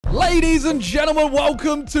Ladies and gentlemen,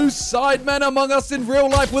 welcome to Sidemen Among Us in real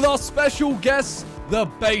life with our special guests, the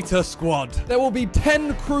Beta Squad. There will be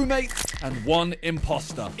 10 crewmates and 1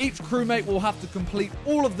 imposter. Each crewmate will have to complete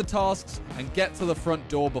all of the tasks and get to the front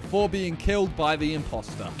door before being killed by the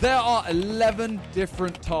imposter. There are 11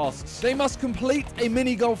 different tasks. They must complete a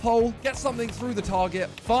mini golf hole, get something through the target,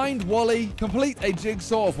 find Wally, complete a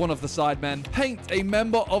jigsaw of one of the Sidemen, paint a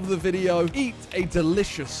member of the video, eat a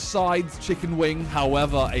delicious sides chicken wing,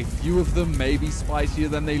 however, a few of them may be spicier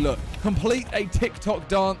than they look, complete a TikTok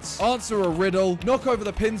dance, answer a riddle, knock over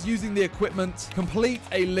the pins using the equipment, complete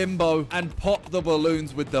a limbo, and pop the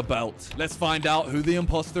balloons with the belt. Let's find out who the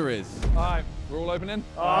imposter is. All right, we're all opening?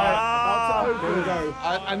 All right, here we go.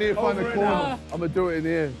 I need to find a corner. I'm going to do it in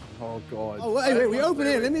here. Oh, God. Oh, wait, we open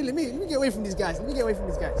here. Let me get away from these guys. I need to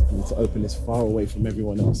open this far away from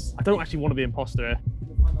everyone else. I don't actually want to be imposter here.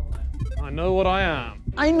 I know what I am.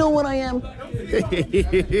 I know what I am.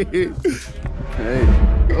 Hey.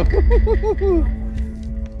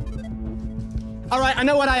 All right, I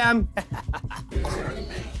know what I am.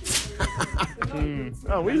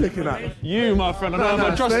 Oh, what are you looking at? You, my friend. I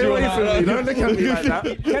don't trust you. Don't look at me like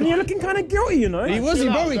that. Ken, you're looking kind of guilty, you know. He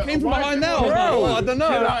came from behind now. Bro, I don't know.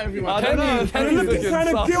 I don't know. You're looking kind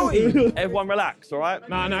of guilty. Everyone relax, all right?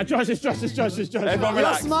 Nah, Josh. Everyone You're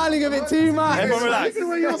relax. smiling a bit too much. Everyone relax. Look at the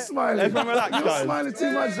way you're smiling. Everyone relax, You're guys. smiling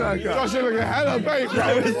too much, Zerkaa. Josh, you're looking hella bait,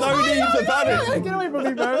 bro. There's no need to panic. Get away from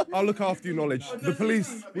me, bro. I'll look after you, Knowledge. The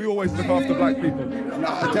police, we always look after black people.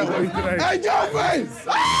 I can't wait today. Hey, get off me!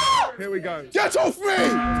 Here we go. Get off me!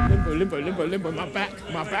 Limbo, my back.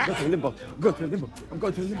 Go to limbo. I'm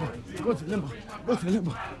going to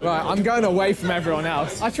limbo. Right, I'm going away from everyone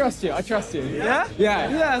else. I trust you. Yeah?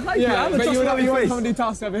 Yeah, thank you. But you want to come and do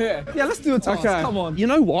tasks over here? Yeah, let's do a task. Okay. Come on. You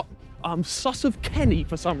know what? I'm sus of Kenny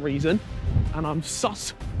for some reason, and I'm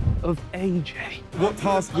sus of AJ. What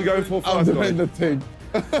task are we going for I'm first? doing the thing.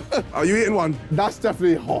 Are you eating one? That's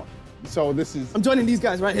definitely hot. So this is... I'm joining these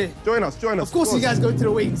guys right here. Join us. Of course, you guys go to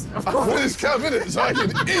the wings. Of course. I finished 10 minutes so I can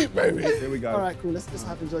eat, baby. Here we go. All right, cool. Let's just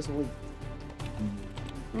enjoy some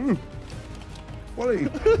wings. What are you?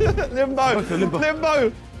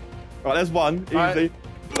 Limbo. Right, there's one. Easy. Right.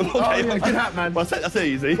 Okay, yeah, good hat, man. Well, that's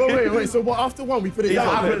easy. Wait, so what, after one, we put it Yeah,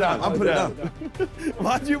 down? I put it down. I'll put it down.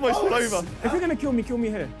 Why do you almost fall over? If you're gonna kill me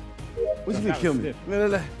here. What do you mean, kill me?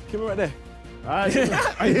 No. Kill me right there. Okay,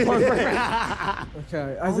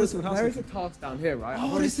 there is a task down here, right?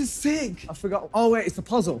 Oh, this is sick. I forgot. Oh, wait, it's the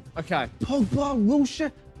puzzle. Okay. Pogba,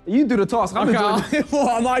 Wilshere. You do the task. I'm Okay.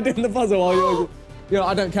 What, am I doing the puzzle while you're... You know,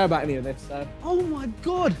 I don't care about any of this, so... Oh my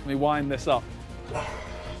God. Let me wind this up.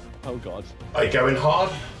 Oh God. I go in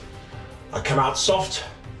hard, I come out soft,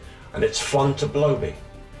 and it's fun to blow me.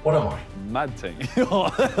 What am I? Mad thing.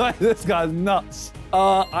 This guy's nuts.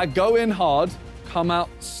 I go in hard, come out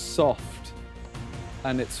soft,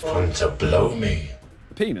 and it's Fun to blow me.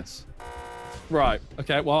 penis. Right.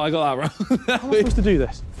 Okay. Well, I got that wrong. How am I supposed to do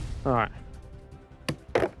this? All right.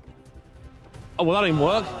 Oh, well, that didn't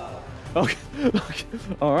work. Okay.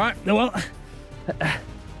 All right. Well.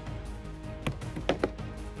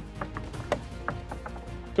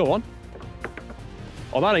 Go on.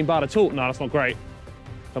 Oh, that ain't bad at all. No, that's not great.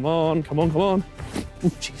 Come on. Oh,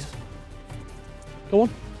 Jesus. Go on.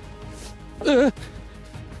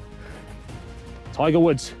 Tiger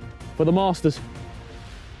Woods for the Masters.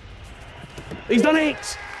 He's done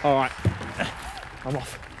it! All right. I'm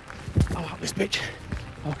off. I'm out this bitch.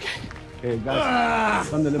 Okay. Here,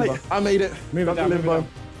 guys. Under limbo. I made it. Move it down, limbo.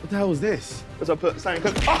 What the hell was this? As I put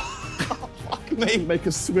something. Fuck me. Make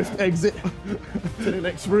a swift exit to the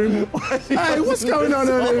next room. Hey, what's going on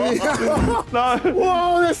over here? No.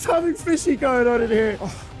 Whoa, there's something fishy going on in here.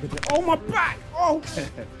 Oh, my back! Oh!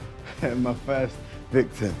 My first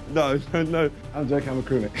victim. No. I'm joking, I'm a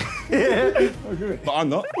crewmate. But I'm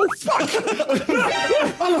not. Oh,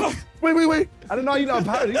 fuck! Wait. I didn't know you got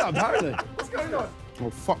apparently. What's going on? Oh,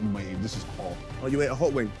 fuck me, this is hot. Oh, you ate a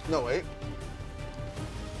hot wing? No, wait.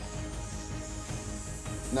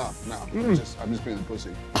 No. I'm just being the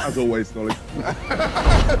pussy. As always, Knowledge. You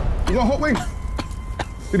got a hot wing?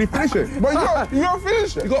 Did he finish it? Bro, you gotta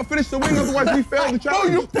finish it. You gotta finish the wing, otherwise we fail the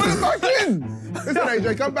challenge. Oh, you put it back in! Listen,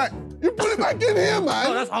 AJ, come back. You put it back in here, man.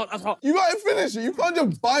 Oh, that's hot. You gotta finish it. You can't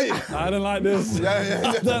just bite it. I don't like this. Yeah.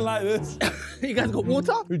 I don't like this. You guys got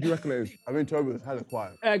water? Who do you reckon it is? I mean, Toby was hella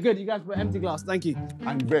quiet. Good. You guys put empty glass. Thank you.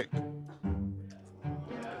 And Vic.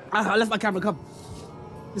 I left my camera. Come.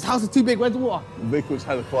 This house is too big. Where's the water? Vic was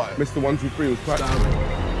hella quiet. Mr. 123 was quite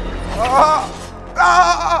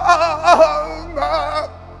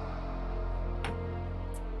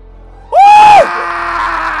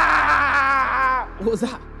What was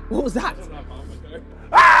that? What was that?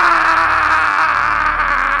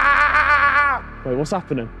 Wait, what's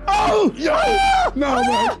happening? Oh! Yo! No,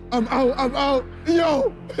 man. I'm out. I'm out.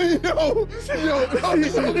 Yo! Yo! No, it's him.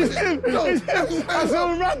 It's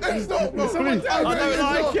not random. It's not, bro. I don't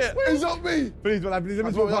like it. It's not me. Please, man, please, let me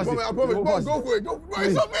I promise. Bro, go for it. Go. Bro,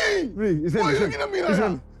 it's not me. Please, Why are you looking at me like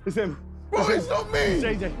that? It's him. Bro, it's not me.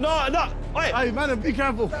 JJ. No. Wait. Hey, man, be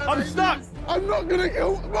careful. I'm stuck. I'm not gonna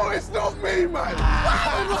kill. Bro, it's not me, man.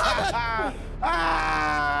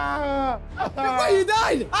 Wait, you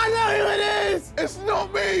died! I know who it is! It's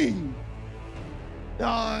not me. No,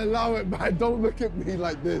 allow it, man. Don't look at me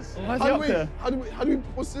like this. Why is he up there? How do we,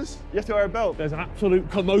 what's this? You have to wear a belt. There's an absolute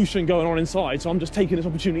commotion going on inside, so I'm just taking this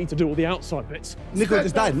opportunity to do all the outside bits. Nico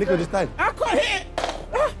just died. Nico just died. I can't hit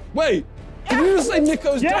it! Wait, did you just say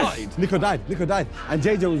Nico's Yes. died? Nico died. Nico died. And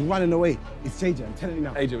JJ was running away. It's JJ. I'm telling you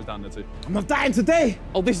now. AJ was down there too. I'm not dying today!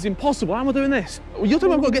 Oh, this is impossible. How am I doing this? Well, you're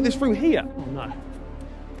telling me I've got to get this through here. Oh, no.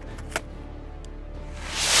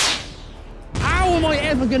 How am I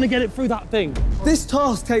ever going to get it through that thing? This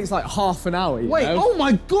task takes like half an hour. Wait, oh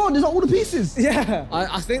my God, is that all the pieces? Yeah.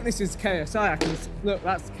 I think this is KSI. Look,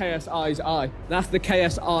 that's KSI's eye. That's the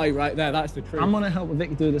KSI right there. That's the truth. I'm gonna help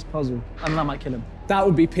Vic do this puzzle, and I might kill him. That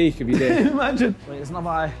would be peak if you did. Imagine. Wait, it's another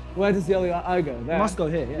eye. Where does the other eye go? There. It must go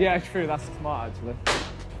here. Yeah, Yeah, true. That's smart, actually.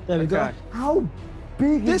 there we go. Okay. How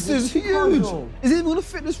big This is huge. puzzle? Is it even gonna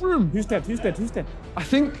fit this room? Who's dead? Who's dead? Who's dead? I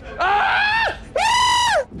think.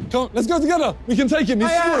 Come on, let's go together. We can take him. He's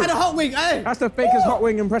I through. had a hot wing. Hey. That's the fakest hot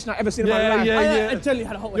wing impression I've ever seen in my life. Yeah. I totally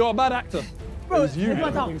had a hot wing. You're a bad actor. Bro, It was you. it's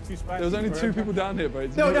my fault. There was only 2 people down here, bro.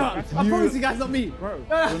 It's No, you. no, I promise you guys, not me. Bro,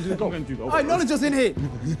 I'm going to do goal. I acknowledge us in here.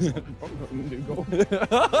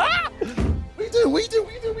 We do. Wait, chill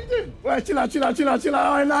out. All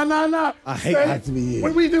right, nah. I hate that to be here.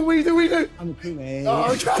 What we do. I'm a cool man.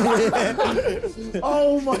 Oh, okay.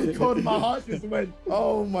 Oh my God, my heart just went.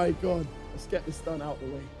 Oh my God. Let's get this done out the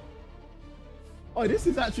way. Oh, this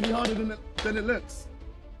is actually harder than it looks.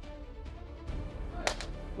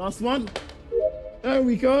 Last one. There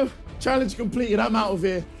we go. Challenge completed. I'm out of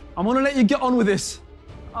here. I'm gonna let you get on with this.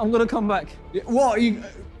 I'm gonna come back. What? Are you...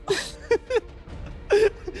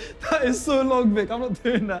 That is so long, Vic. I'm not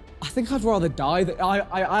doing that. I think I'd rather die.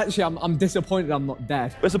 I'm disappointed I'm not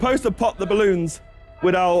dead. We're supposed to pop the balloons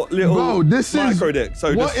with our little Bro, this is micro dick.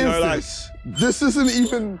 So what just, you know, is like, this? This isn't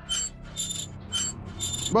even.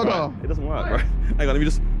 Brother. it doesn't work, bro. Hang on, let me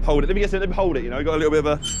just hold it. Let me hold it, you know, we got a little bit of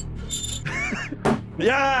a...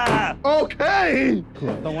 Yeah! Okay.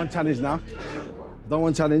 Cool. Don't want challenge now. Don't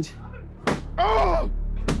want challenge. Oh!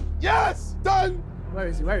 Yes! Done! Where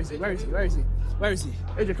is he? AJ,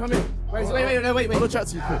 come in. Where is he? Wait. I want to chat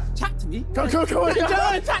to you quick. Chat to me? Come on. Don't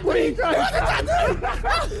attack me!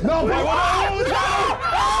 No, wait,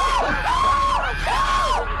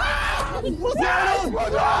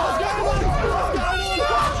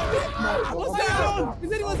 What's going on?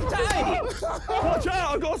 Is anyone attacking? Watch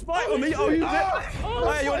out, I've got a spike on me. I'll use it.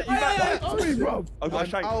 Hey, you want it? I'm in, bro. I've got a I'm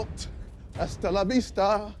shank. out. Hasta la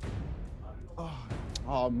vista.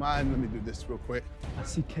 Oh, man, let me do this real quick. I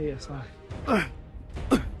see KSI.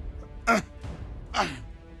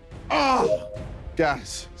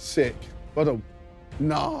 Gas, sick. But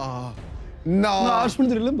nah. No, I just want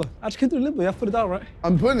to do the limbo. I just can't do the limbo. You have to put it down, right?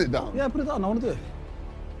 I'm putting it down. Yeah, put it down. I want to do it.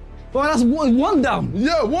 Well, that's one down.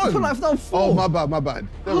 Yeah, one. Put life down 4. Oh, my bad.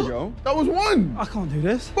 There we go. That was 1. I can't do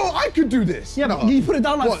this. Bro, I could do this. Yeah, but you put it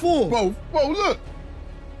down like 4. Bro, look.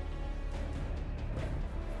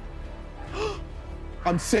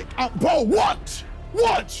 I'm sick. Bro, what?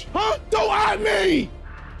 Huh? Don't at me!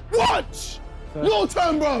 What? Fair. Your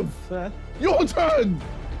turn, bruv. Fair. Your turn.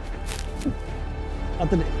 I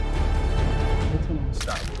did it.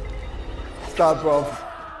 Stop, bro.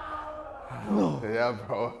 No. Yeah,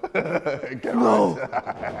 bro.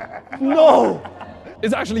 No!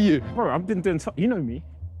 It's actually you. Bro, I've been doing... You know me.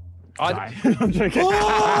 I'm joking.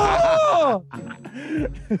 Oh! You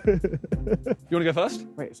want to go first?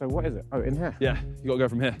 Wait, so what is it? Oh, in here? Yeah, you got to go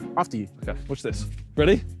from here. After you. Okay, watch this.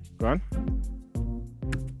 Ready? Go on.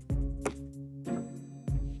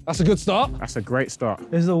 That's a good start. That's a great start.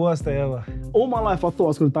 This is the worst day ever. All my life, I thought I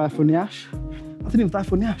was going to die for Nyash. I didn't even die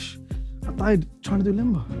for Nyash. I died trying to do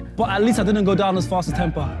limbo. But at least I didn't go down as fast as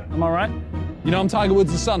Temper. Am I right? You know I'm Tiger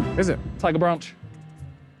Woods' son. Is it? Tiger Branch.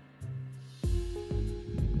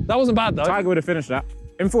 That wasn't bad, though. Tiger would have finished that.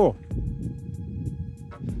 In 4.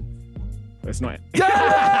 But it's not it.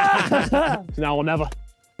 Yeah! Now or never.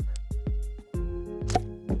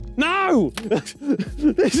 No!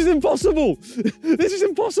 This is impossible! This is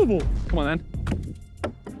impossible! Come on, then.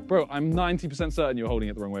 Bro, I'm 90% certain you're holding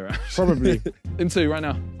it the wrong way around. Probably. In 2, right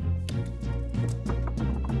now.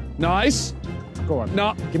 Nice. Go on.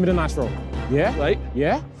 No. Give me the nice roll. Yeah? Wait.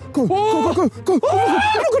 Yeah? Go. Oh no!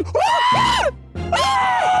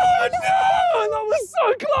 That was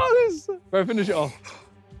so close! Bro, finish it off.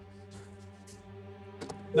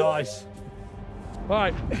 Nice. All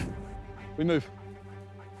right, we move.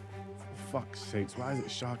 For fuck's sakes, why is it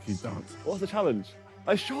Sharky dance? What's the challenge?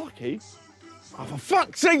 A Sharky? Oh, for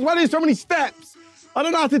fuck's sake, why are there so many steps? I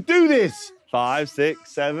don't know how to do this. 5,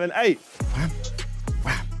 6, 7, 8. Wham,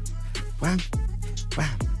 wham, wham,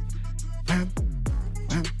 wham, wham,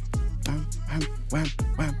 wham, wham, wham,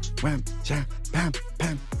 wham, wham, jam, pam,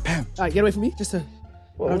 pam, pam. All right, get away from me. Just to. I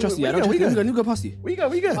don't trust you. I don't trust you. Let me go past you. Where you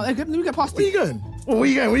going? Let me get past Where you. you going? Where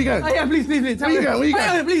you going? Oh, yeah, please. Where you going? Where you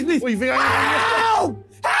going? Please. What do you think? Help!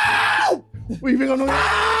 What do you think I'm doing?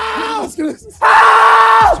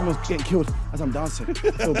 Someone's getting killed as I'm dancing.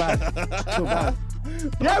 So bad.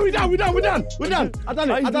 Yeah, we're done. I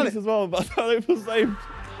done it. this as well, but I don't feel safe.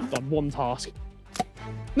 Done one task.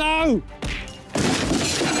 No!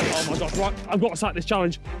 Oh my god, right, I've got to sack this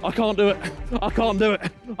challenge. I can't do it. I have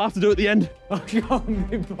to do it at the end. I can't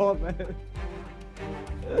be bothered.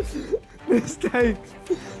 This takes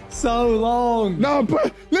so long. No,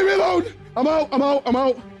 leave me alone. I'm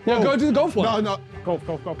out. Yeah, go do the golf one. No. Go.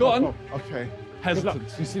 Go on. Okay.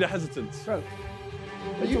 Hesitance. You see the hesitance? Bro,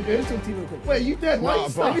 are you good? Let me talk to you real quick. Wait, you dead? Why you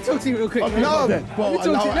Let stuck? me talk to you real quick. Okay, No, Let me talk to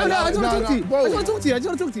you. No, I just want to talk to you. I just want to talk to you. I just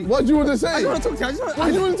want to talk to you. What do you want to say? I just want to talk to you. What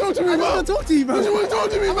do you want to talk to me I about? just want to talk to you, bro. What do you want to talk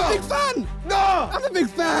to me I'm about? a big fan. No! I'm a big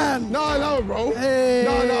fan. No, bro. Hey.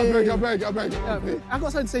 No, I beg. I've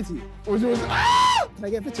got something to say to you. What do you want to say? Ah! Can I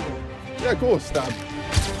get a picture, bro? Yeah, of course, stab.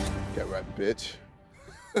 Get right, bitch.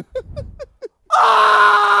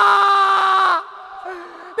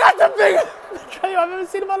 That's the biggest KO I've ever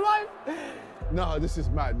seen in my life. No, this is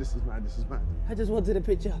mad. I just wanted a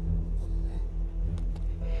picture.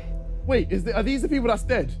 Wait, are these the people that's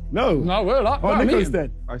dead? No. No, we're like. Oh, Nico's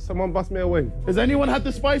dead. Alright, someone bust me a wing. Has anyone had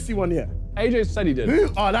the spicy one yet? AJ said he did. Who?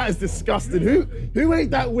 Oh, that is disgusting. Who ate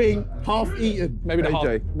that wing half eaten? Maybe the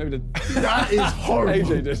AJ. Maybe the. That is horrible.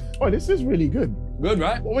 AJ did. Oh, this is really good. Good,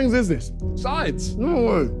 right? What wings is this? Sides.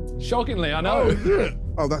 No. Shockingly, I know.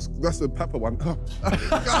 Oh, that's the pepper one. Oh.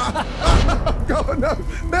 God, no.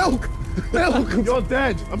 Milk. You're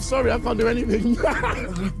dead. I'm sorry, I can't do anything.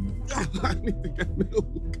 I need to get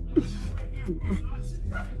milk.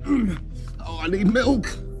 Oh, I need milk.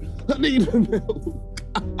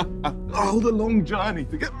 Oh, the long journey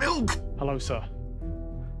to get milk. Hello, sir.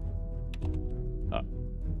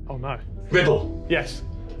 Oh no. Riddle. Yes.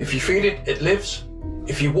 If you feed it, it lives.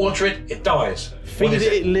 If you water it, it dies. Feed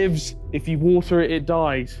it lives. If you water it, it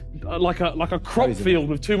dies. Like a crop field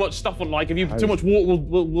with too much stuff on. Like if you put too much water,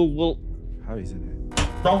 will. How is it?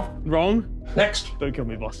 Wrong. Next. Don't kill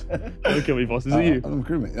me, boss. Don't kill me, boss. Is it you? I'm a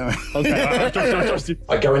crewmate. No. Okay, I trust you.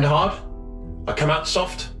 I go in hard, I come out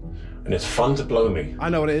soft, and it's fun to blow me. I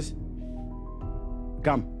know what it is.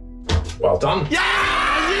 Gum. Well done. Thank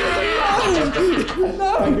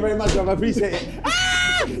you very much, Rob. I appreciate it.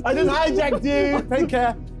 I just hijacked you. Take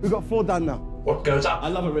care. We've got 4 done now. What goes up I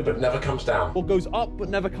love a riddle. but never comes down? What goes up but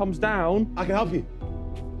never comes down? I can help you.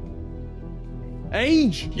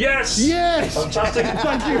 Age. Yes! Yes! Fantastic.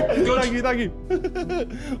 Thank you. Good. Thank you.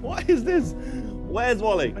 What is this? Where's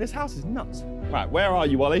Wally? This house is nuts. Right, where are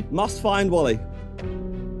you, Wally? Must find Wally.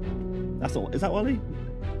 That's not. Is that Wally?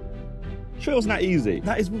 Sure, it wasn't that easy.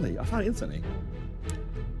 That is Wally. I found it instantly.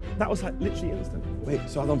 That was like literally instant. Wait,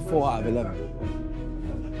 so I've done 4 out of 11.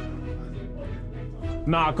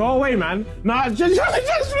 Nah, go away, man. Nah, just please, I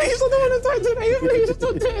don't want to talk to me. Please,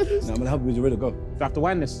 don't do this. No, I'm gonna help you with the riddle. Go. You have to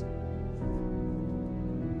win this.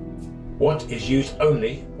 What is used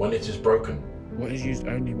only when it is broken? What is used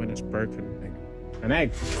only when it's broken? An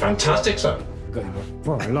egg. Fantastic, sir. Got you,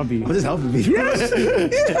 Bro, I love you. I'm just helping me. Yes!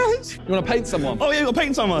 You want to paint someone? Oh yeah, you're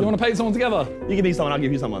painting someone. You want to paint someone together? You give me someone, I'll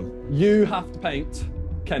give you someone. You have to paint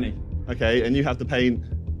Kenny. Okay, and you have to paint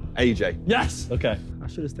AJ. Yes. Okay. I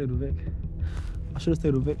should have stayed with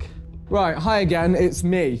Vic. Right, hi again, it's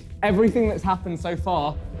me. Everything that's happened so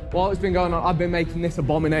far, while it's been going on, I've been making this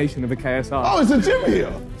abomination of a KSI. Oh, it's a gym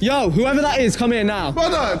here. Yo, whoever that is, come here now.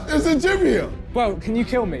 Brother, it's a gym here. Bro, can you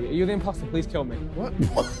kill me? Are you the imposter? Please kill me. What?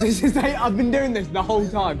 I've been doing this the whole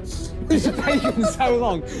time. It's taken so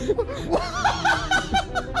long.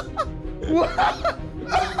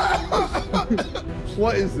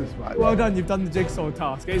 What is this, man? Well done, you've done the jigsaw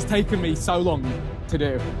task. It's taken me so long to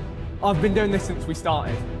do. I've been doing this since we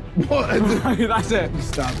started. What? That's it.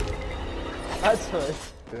 Stab. That's it.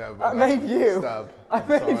 Yeah, I made you. Stab. I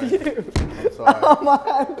made you. I'm sorry. Oh my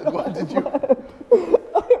hand. What did you?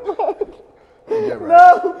 Get right.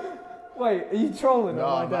 No! Wait, are you trolling No, or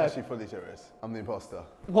am I I'm dead? actually fully serious. I'm the imposter.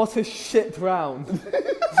 What a shit round.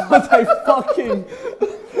 What a fucking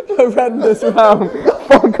horrendous round.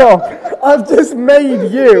 Fuck off. I've just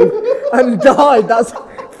made you and died. That's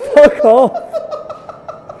fuck off.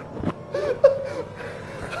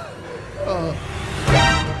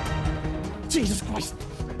 Jesus Christ.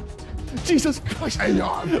 Jesus Christ. Hey, yo,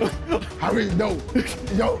 Harry, no.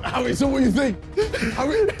 Yo, Harry, so what do you think?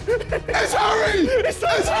 Harry, it's Harry! It's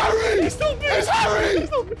Harry! It's Harry!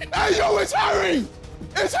 Hey, yo, it's Harry!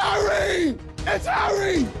 It's Harry! It's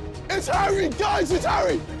Harry! It's Harry! Guys, it's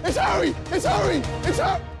Harry! It's Harry! It's Harry! It's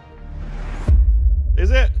Harry!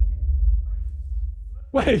 Is it?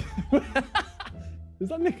 Wait. Is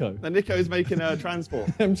that Nico? And Nico's making a transport.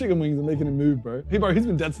 Them chicken wings are making him move, bro. Hey, bro, he's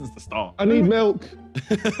been dead since the start. I need milk.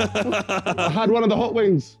 I had one of the hot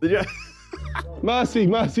wings. Did you? Mercy,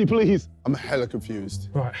 mercy, please. I'm hella confused.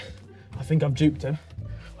 Right, I think I've duped him.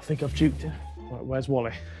 Right, where's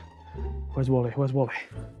Wally? Where's Wally?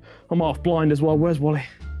 I'm half blind as well. Where's Wally?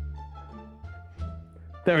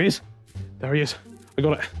 There he is. I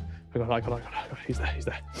got it. He's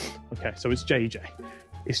there. Okay, so it's JJ.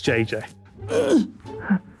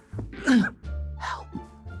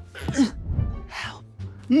 Help.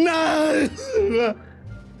 No!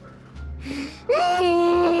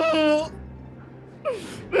 Oh!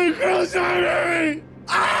 The girl's on me!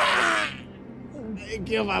 Ah! They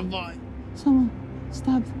killed my boy. Someone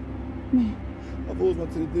stabbed me. I've always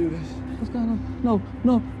wanted to do this. What's going on? No!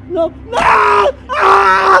 Ah!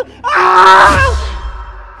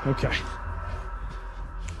 Ah! Okay.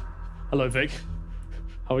 Hello, Vic.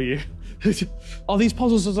 How are you? Oh, these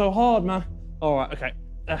puzzles are so hard, man. All right, okay.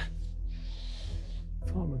 I feel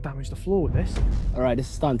like I'm gonna damage the floor with this. All right, this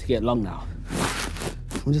is starting to get long now.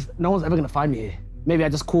 No one's ever gonna find me here. Maybe I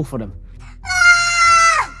just call for them.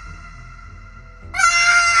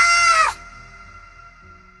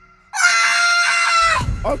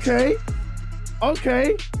 Okay.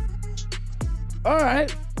 All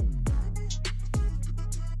right.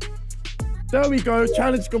 There we go.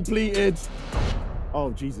 Challenge completed.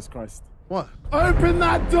 Oh, Jesus Christ. What? Open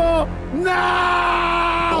that door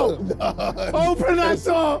now! No, open that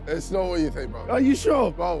door! It's not what you think, bro. Are you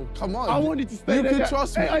sure? Bro, come on. I wanted to stay you there. You can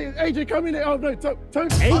trust me. Hey, AJ, come in here. Oh, no, don't.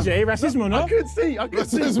 AJ, racism or not? I couldn't see.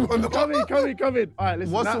 Come in. All right,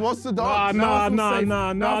 listen. What's the dance? Nah.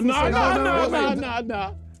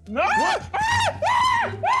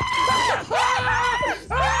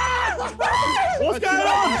 What's going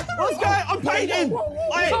on? I'm painting.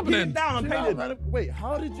 What's happening? I'm painting. Wait,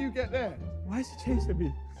 how did you get there? Why is he chasing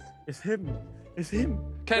me? It's him.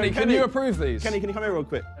 Kenny, can you approve these? Kenny, can you come here real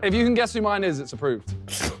quick? If you can guess who mine is, it's approved.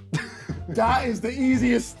 That is the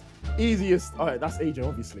easiest. All right, that's AJ,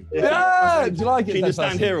 obviously. Yeah! Do you like it? Can you just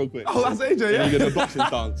stand here real quick? Oh, that's AJ, yeah. You're going to boxing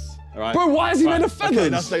stance. All right. Bro, why is he made of feathers? Okay,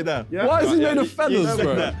 now stay there. Yeah? Why is he made of You feathers, stay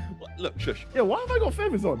bro? there. Look, shush. Yeah, why have I got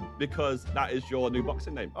feathers on? Because that is your new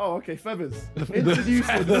boxing name. Oh, okay, feathers. Introduce the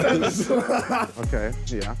feathers. Okay,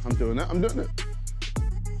 yeah, I'm doing it.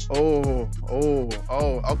 Oh,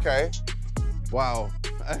 okay. Wow.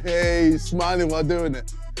 Hey, smiling while doing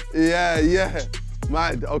it. Yeah.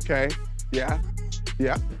 Mad, okay. Yeah.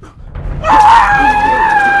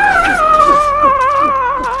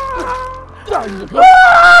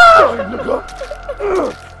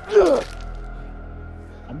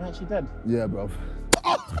 I'm actually dead. Yeah, bro.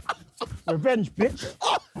 Revenge, bitch.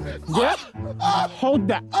 Yeah? Hold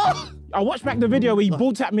that. I watched back the video where he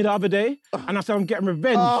ball tapped me the other day, and I said I'm getting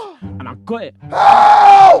revenge, and I got it.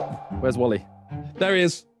 Where's Wally? There he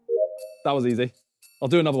is. That was easy. I'll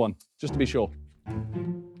do another one, just to be sure.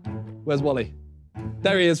 Where's Wally?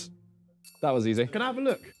 There he is. That was easy. Can I have a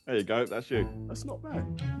look? There you go, that's you. That's not bad.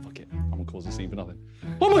 Fuck it. I'm gonna cause a scene for nothing.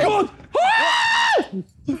 Oh my god!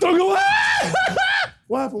 Don't go away!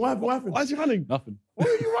 What happened? Why is he running? Nothing. Where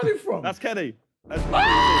are you running from? That's Kenny.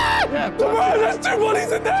 Yeah, Bro, there's two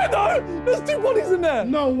bodies in there, though! There's two bodies in there!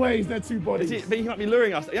 No way, there are two bodies. But he might be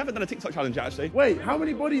luring us. You haven't done a TikTok challenge yet, actually. Wait, how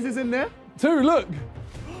many bodies is in there? Two, look!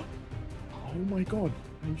 Oh my god.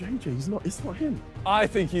 JJ, it's not him. I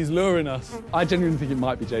think he's luring us. I genuinely think it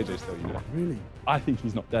might be JJ still, you know. Really? I think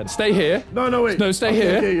he's not dead. Stay here. No, wait. No, stay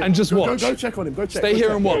here and just watch. Go check on him, go check. Stay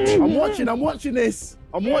here and watch. I'm watching this.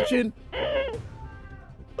 I'm watching.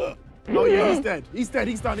 Oh yeah, he's dead.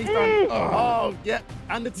 He's done. Oh, yeah,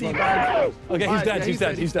 and the tea bag. Okay,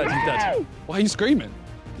 he's dead. Why are you screaming?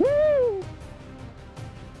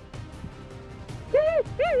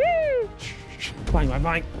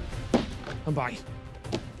 Bang. And bang.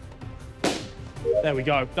 There we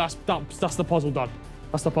go. That's the puzzle done.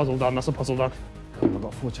 That's the puzzle done. I've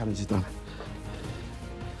got 4 challenges done.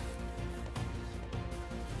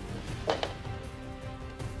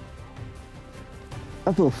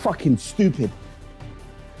 I feel fucking stupid.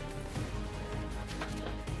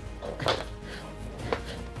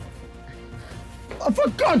 For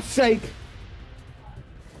God's sake!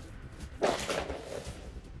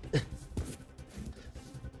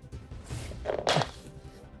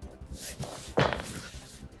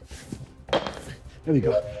 There we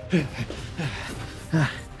go.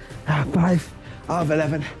 5 out of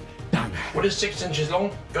 11. Done. What is 6 inches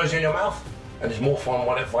long, goes in your mouth, and is more fun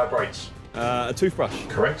when it vibrates? A toothbrush.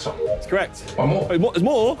 Correct, son. That's correct. One more. Wait, what? There's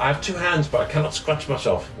more? I have 2 hands, but I cannot scratch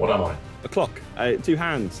myself. What am I? A clock. 2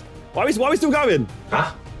 hands. Why are we still going?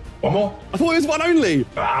 Huh? One more? I thought it was one only.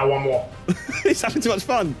 One more. It's having too much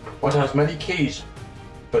fun. What has many keys,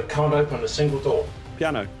 but can't open a single door?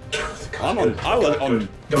 Piano. I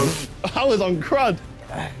was on crud.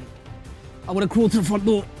 I want to crawl to the front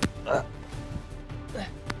door. I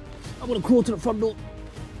want to crawl to the front door.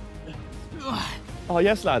 Oh,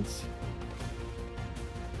 yes, lads.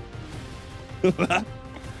 You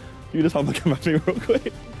just hold the camera to me real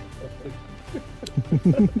quick.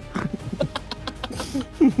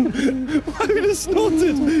 Why have you just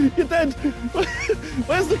snorted? You're dead.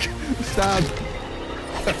 Where's the... Stab.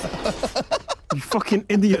 You fucking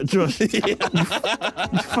idiot, Josh. You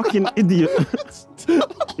fucking idiot.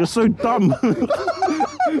 You're so dumb. I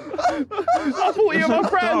thought you were my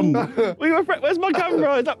friend. Where's my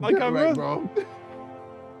camera? Is that my camera? Right, bro.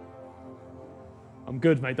 I'm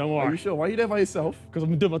good, mate. Don't worry. Are you sure? Why are you there by yourself? Because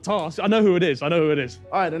I'm doing my task. I know who it is. I know who it is.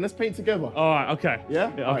 All right, then let's paint together. All right. Okay.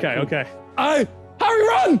 Yeah? Yeah, All okay. right, cool. Okay. Hey, Harry,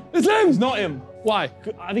 run! It's him. It's not him. Why?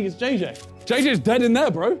 I think it's JJ. JJ's dead in there,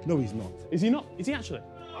 bro. No, he's not. Is he not? Is he actually?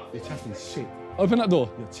 You're chatting shit. Open that door.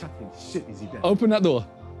 You're chatting shit. Is he dead? Open that door.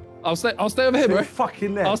 I'll stay over here, bro.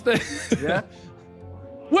 Fucking there. I'll stay. Yeah?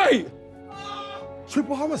 Wait!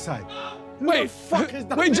 Triple homicide. Wait, fuck is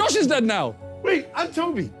that? wait, Josh is dead now. Wait, and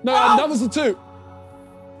Toby. No, that was the 2.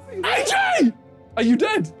 AJ! Are you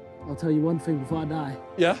dead? I'll tell you one thing before I die.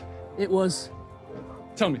 Yeah? It was...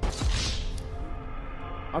 Tell me.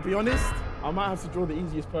 I'll be honest, I might have to draw the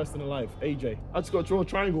easiest person alive, AJ. I just got to draw a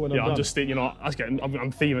triangle and I'm Yeah, done. I'm just, you know,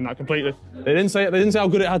 I'm thieving that completely. They didn't say how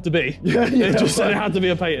good it had to be. Yeah, They just said it had to be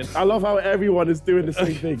a painting. I love how everyone is doing the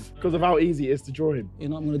same thing because of how easy it is to draw him. You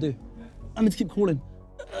know what I'm going to do? I'm going to keep calling.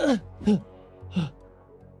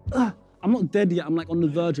 I'm not dead yet. I'm like on the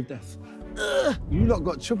verge of death. You lot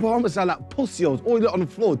got triple homicide like pussios, all you lot on the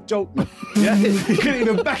floor, joke me. Yeah? You couldn't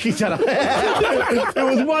even back each other. It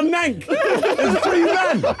was one nank. It was 3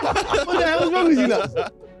 men. What the hell's wrong with you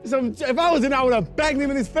lot? If I was in, I would have banged him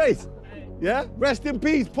in his face. Yeah? Rest in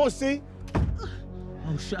peace, pussy.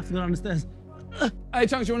 Oh shit, I forgot down the stairs. Hey,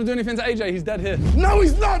 Chunks, you want to do anything to AJ? He's dead here. No,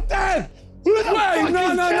 he's not dead. Wait,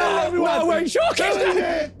 no, wait, Shark is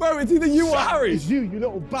dead! Bro, it's either you or Harry. It's you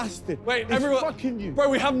little bastard. Wait, it's everyone. fucking you. Bro,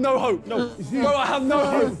 we have no hope. No, it's you. Bro, I have no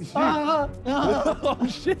hope. It's you. Oh,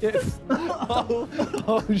 shit.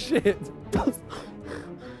 Oh, shit.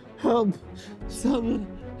 Help. Someone.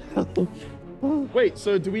 Help. Wait,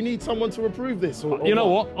 so do we need someone to approve this? Or You know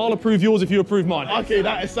what? I'll approve yours if you approve mine. Okay,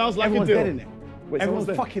 that sounds like Everyone's a deal. dead in it. Wait, Everyone's someone's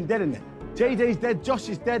dead. fucking dead in there. JJ's dead, Josh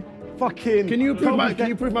is dead, fucking... Can you approve Toby's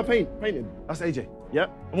dead. my painting? That's AJ. Yep.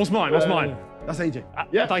 What's mine? What's mine? That's AJ.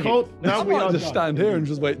 Yeah, Thank cool. you. Now we I are might just done. stand here and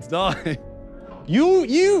just wait to die.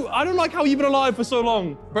 I don't like how you've been alive for so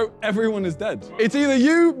long. Bro, everyone is dead. It's either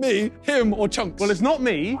you, me, him, or Chunks. Well, it's not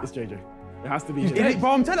me. It's JJ. It has to be JJ. Bro,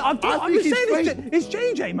 I'm telling you, I'm think just he's saying it's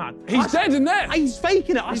JJ, man. He's dead in there. He's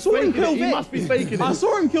faking it. I saw him faking kill it. He Vic. must be faking it. I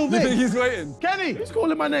saw him kill You think Vic. he's waiting? Kenny, Who's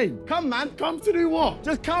calling my name? come man. Come to do what?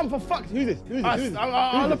 Just come for fuck. Who's this? Who's this?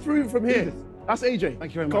 I'll approve from here. That's AJ.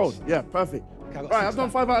 Thank you very much. Cold. Yeah, perfect. Okay, I got Right, 6 I've done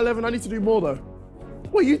back. 5 out of 11. I need to do more though.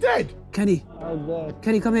 What, you dead? Kenny.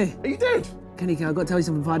 Kenny, come here. Are you dead? Kenny, I've got to tell you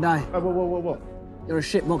something before I die. What? You're a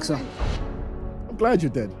shit boxer. I'm glad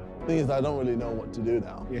you're dead. Thing is, I don't really know what to do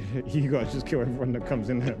now. Yeah, you gotta just kill everyone that comes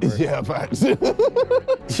in there, bro. Yeah, facts.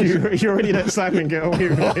 You already let Simon get away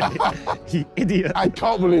with it. You idiot. I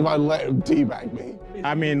can't believe I let him teabag me.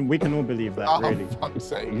 I mean, we can all believe that, really. For fuck's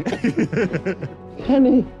sake.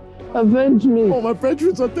 Kenny, avenge me. Oh, my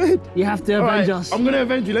brethren are dead. You have to All avenge right, us. I'm gonna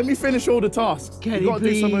avenge you. Let me finish all the tasks. Kenny, you gotta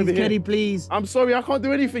do some over please. here. Kenny, please. I'm sorry, I can't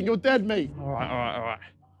do anything. You're dead, mate. All right.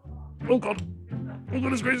 Oh God. Oh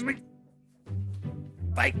God, it's crazy me.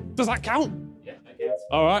 Hey, does that count? Yeah, that counts.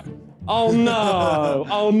 All right. Oh no!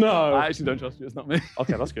 Oh no! I actually don't trust you. It's not me.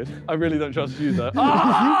 Okay, that's good. I really don't trust you though.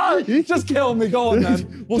 Just kill me. Go on,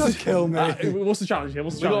 man. Just kill me. What's the challenge here?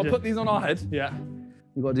 What's the We challenge? gotta put these on our head. Yeah.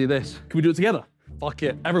 We gotta do this. Can we do it together? Fuck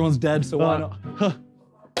it. Everyone's dead, so why not? Huh.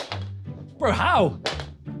 Bro, how?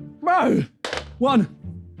 Bro! 1.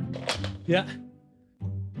 Yeah.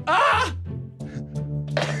 Ah!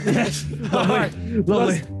 Yes. Lovely.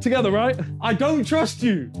 Lovely. Together, right? I don't trust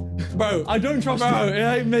you. Bro. I don't trust Bro, you. it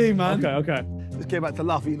ain't me, man. Okay. Just get back to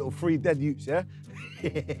life, you little 3 dead youths, yeah?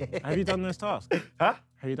 Have you done this task? Huh?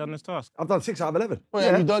 Have you done this task? I've done 6 out of 11. Wait,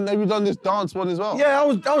 have you done this dance one as well? Yeah, I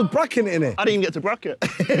was bracking it in it. I didn't even get to bracket.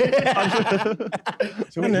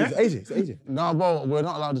 So it's AJ. No, bro, we're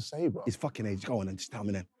not allowed to say, bro. It's fucking AJ. Go on then, just tell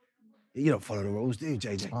me then. You don't follow the rules, do you,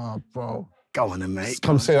 JJ? Oh, bro. Go on then, mate.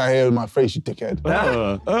 Come say that here in my face, you dickhead.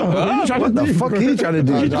 What the fuck are you trying to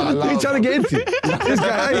do? What are you trying to get into? This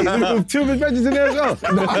guy, hey, with 2 of his badges in there as well. He's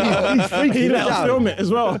freaking He let us out. film it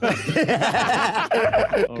as well.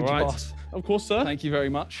 All right. Of course, sir. Thank you very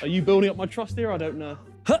much. Are you building up my trust here? I don't know.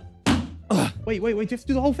 Wait. Do you have to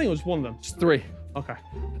do the whole thing or just one of them? Just 3. Okay.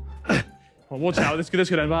 Well, watch out. This could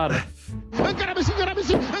end bad. Bro!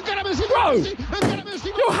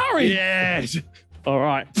 Yo, Harry! Yes. All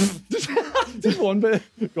right. Just one bit.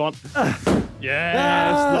 Go on.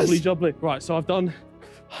 Yes. Lovely jubbly. Right. So I've done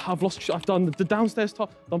the downstairs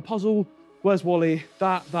top. Done puzzle. Where's Wally?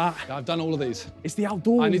 That. Yeah, I've done all of these. It's the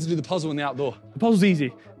outdoor. I need to do the puzzle in the outdoor. The puzzle's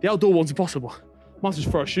easy. The outdoor one's impossible. Might just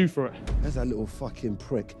throw a shoe for it. There's that little fucking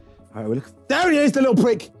prick. All right, well, look. There he is, the little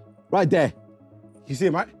prick. Right there. You see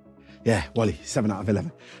him, right? Yeah, Wally, 7 out of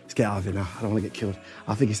 11. Let's get out of here now. I don't want to get killed.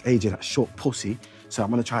 I think it's AJ, that short pussy, so I'm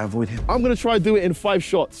going to try and avoid him. I'm going to try and do it in 5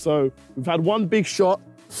 shots. So we've had 1 big shot,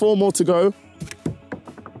 4 more to go.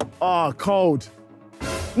 Ah, cold.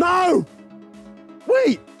 No!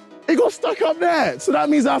 Wait, it got stuck up there. So that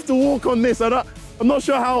means I have to walk on this. I'm not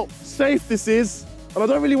sure how safe this is, and I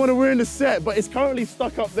don't really want to ruin the set, but it's currently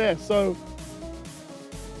stuck up there. So,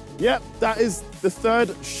 yep, that is the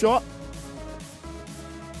 3rd shot.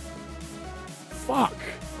 Fuck.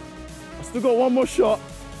 I still got 1 more shot.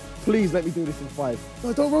 Please let me do this in 5.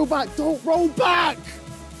 No, don't roll back. Don't roll back.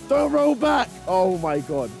 Don't roll back. Oh my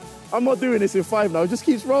God. I'm not doing this in 5 now. It just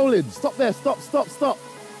keeps rolling. Stop there. Stop. Go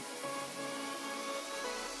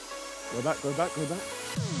back.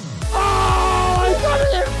 Oh, I got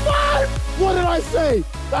it in 5. What did I say?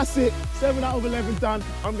 That's it. 7 out of 11 done.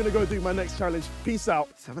 I'm going to go do my next challenge. Peace out.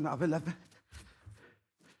 7 out of 11.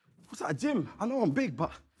 What's that, a gym? I know I'm big,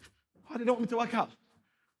 but why do they want me to work out?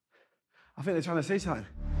 I think they're trying to say something.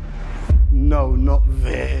 No, not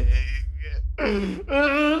big.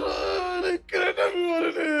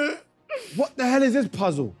 What the hell is this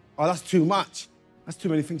puzzle? Oh, that's too much. That's too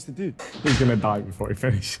many things to do. He's gonna die before he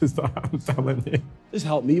finishes that, I'm telling you. Just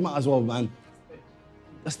help me, you might as well, man.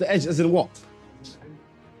 That's the edge, as in what? It's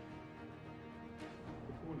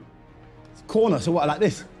corner, so what, like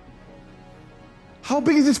this? How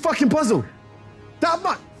big is this fucking puzzle? That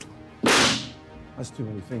much? That's too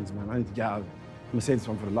many things, man. I need to get out of it. I'm gonna save this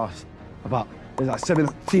one for the last. There's like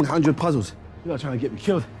 1,700 puzzles. You're not trying to get me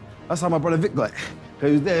killed. That's how my brother Vic got it.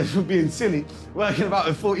 He was there for being silly, working about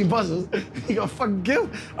with 14 puzzles. He got fucking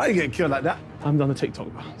killed. I didn't get killed like that. I haven't done the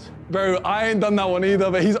TikTok bounce. Bro, I ain't done that one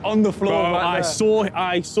either, but he's on the floor. Bro, right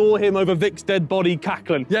I saw him over Vic's dead body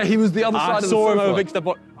cackling. Yeah, he was the other side of the sofa. I saw him over Vic's dead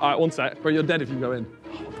body. All right, 1 sec. Bro, you're dead if you go in.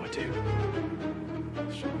 What do I do?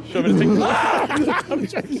 Show me the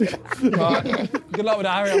TikTok. Right. Good luck with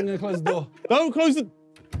that, Harry. I'm going to close the door. Don't close the...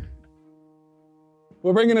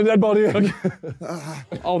 We're bringing a dead body in.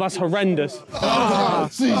 Oh, that's horrendous. Oh,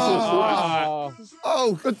 Jesus.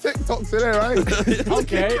 Oh, good TikToks in there, right?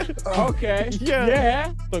 Okay.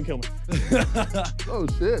 Yeah. Don't kill me. Oh,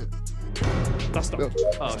 shit. That's done.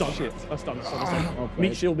 That's done. That's done.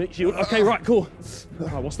 Meat shield. Okay, right, cool.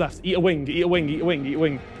 Right, what's left? Eat a wing. I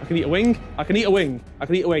can eat a wing.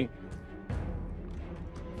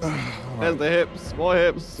 There's the hips. More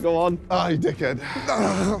hips. Go on. Oh, you dickhead.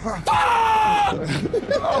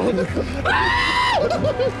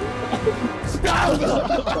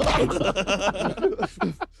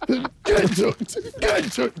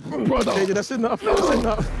 Get took, brother. JJ, that's enough.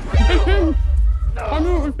 I'm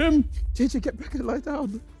not with him. JJ, get back and lie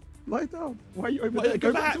down. Why are you over there?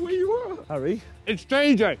 Go back to where you were. Harry, It's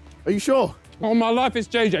JJ. are you sure? On my life, it's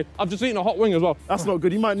JJ. I've just eaten a hot wing as well. That's not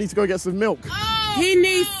good. You might need to go get some milk. He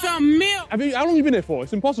needs some milk. How long have you been here for?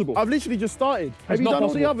 It's impossible. I've literally just started. Have you not done all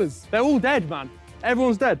the possible. others? They're all dead, man.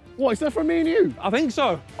 Everyone's dead. What, except for me and you? I think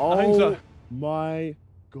so. Oh, I think so. my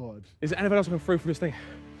God. Is there anything else I can throw for this thing?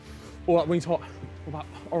 All that wings hot. What about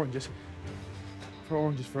oranges? Throw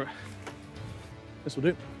oranges for it. This will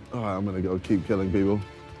do. All right, I'm going to go keep killing people.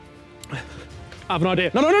 I have an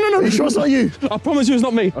idea. No. Are you sure it's not you? I promise you it's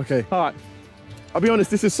not me. Okay. All right. I'll be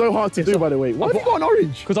honest, this is so hard to do, by the way. Why have you got an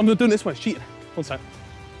orange? Because I'm doing this way. It's cheating. 1 sec.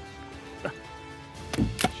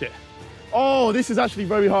 Shit. Oh, this is actually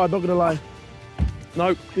very hard, not gonna lie.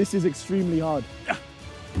 No. This is extremely hard.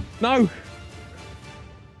 No.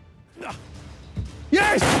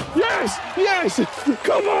 Yes!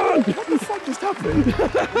 Come on! What the fuck just happened?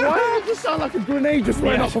 Why did it just sound like a grenade just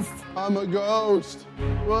went off? I'm a ghost.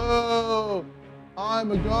 Whoa.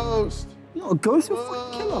 I'm a ghost. You're not a ghost, you're a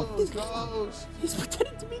fucking killer. Ghost. He's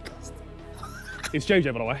pretending to be a ghost. It's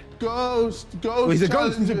JJ, by the way. Ghost. Well, he's a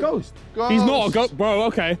ghost. He's a ghost. He's not a ghost, bro.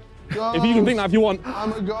 Okay. Ghost. If you can think that if you want.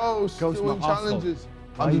 I'm a ghost. Doing challenges.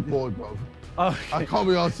 I'm just bored, bro. Okay. I can't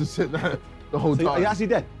be asked to sit there the whole time. Are you actually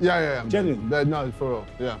dead? Yeah. I'm Genuine? dead. No, for real.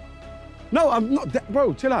 Yeah. No, I'm not dead.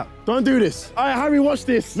 Bro, chill out. Don't do this. All right, Harry, watch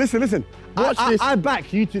this. Listen. Watch this. I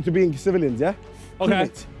back you two to being civilians, yeah?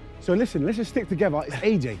 Okay. So listen, let's just stick together. It's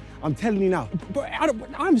AJ. I'm telling you now. But I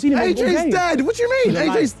haven't seen him all day. AJ's dead. What do you mean?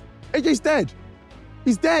 He's AJ's dead.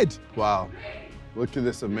 He's dead. Wow. Look at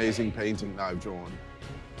this amazing painting that I've drawn.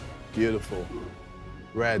 Beautiful.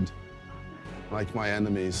 Red. Like my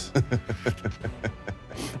enemies.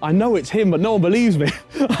 I know it's him, but no one believes me.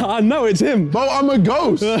 I know it's him. Bro, I'm a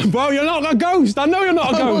ghost. Bro, you're not a ghost. I know you're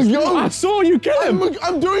not a ghost. I'm a ghost. I saw you kill him.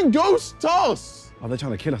 I'm doing ghost tasks. Are they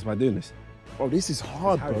trying to kill us by doing this? Bro, this is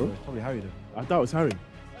hard, Harry, bro. It's probably Harry, though. I thought it was Harry.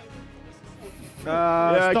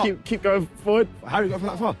 Yeah, keep going forward. Harry got from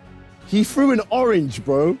that far. He threw an orange,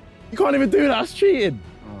 bro. You can't even do that. That's cheating.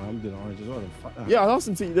 Oh, I'm doing orange as well. Fuck that. Yeah, I asked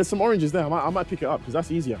him to. There's some oranges there. I might pick it up because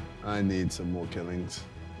that's easier. I need some more killings.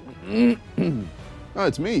 Oh,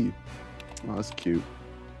 it's me. Oh, that's cute.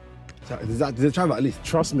 Does it travel at least?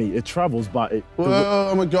 Trust me, it travels, but it. Whoa,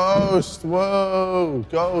 I'm a ghost. Whoa,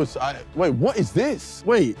 ghost. Wait, what is this?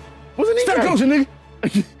 Wait, wasn't he? Stop dead? ghosting,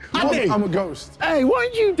 nigga. I'm a ghost. Hey,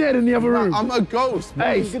 weren't you dead in the other room? I'm a ghost. Bro.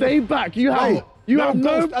 Hey, stay back. You have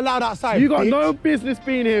no allowed outside. You got bitch. no business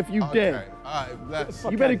being here if you dead. All right, let's.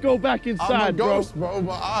 You better go back inside, I'm a ghost, bro.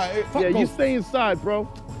 But Yeah, you stay inside, bro.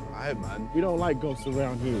 Alright, man. We don't like ghosts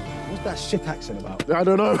around here. What's that shit accent about? I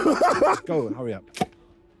don't know. Go on, hurry up.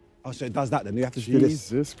 Oh, so it does that then. You have to do this.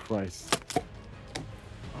 Jesus Christ.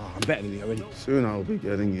 Oh, I'm better than you already. Soon I'll be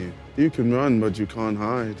getting you. You can run, but you can't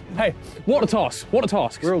hide. Hey, what are tasks? What are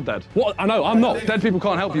tasks? We're all dead. What? I know, I'm not. Dead people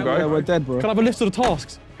can't help you, bro. Yeah, we're dead, bro. Can I have a list of the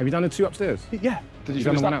tasks? Have you done the 2 upstairs? Yeah. Did you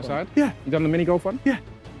done the one outside? Yeah. You done the mini golf one? Yeah.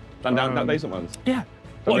 Done down that basement ones? Yeah.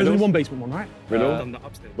 Well, there's only one basement one, right? Riddle.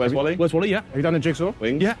 Where's Wally? Where's Wally? Yeah. Have you done the jigsaw?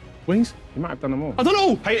 Wings? Yeah. Wings? You might have done them all. I don't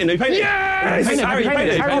know. Painting, he painted. Yes! Harry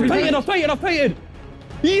painted. I've painted.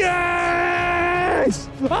 Yes!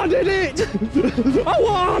 I did it! I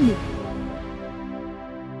won!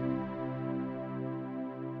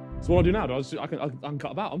 So what do I do now? I can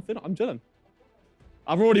cut about. I'm chilling.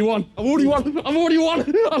 I've already won.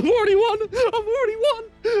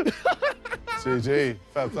 GG.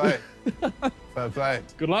 Fair play. Fair play.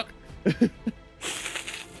 Good luck.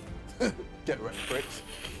 Get wrecked, bricks.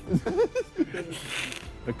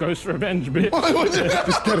 The ghost revenge, bitch.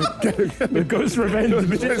 Just get him. The ghost revenge,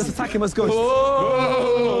 bitch. Let's attack him as ghost.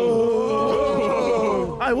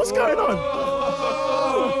 Hey, what's going on?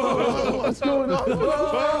 What's going on?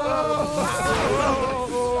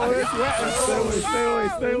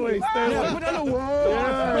 Stay away. Yeah, put that on.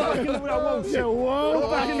 Yeah,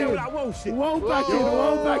 whoa, back in. Whoa, back in.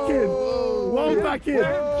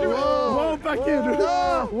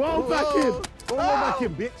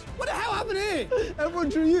 Bitch. What the hell happened here? Everyone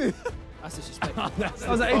drew you. That's disrespectful. That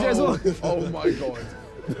was AJ as well. Oh my god.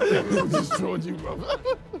 I destroyed you, brother.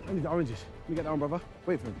 I need the oranges. Let me get that one, brother.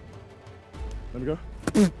 Wait for him. Let me go.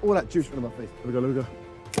 All that juice in my face. Let me go.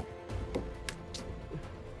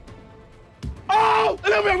 Oh! A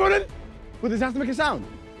little bit running! But this has to make a sound.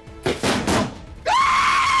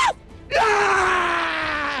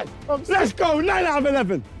 Yeah! Let's go! 9 out of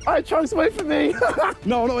 11. All right, Chunks, wait for me.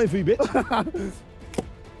 No, I'm not waiting for you, bitch.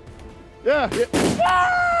 Yeah.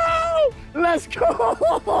 Oh! Let's go!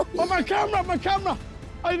 Oh, my camera!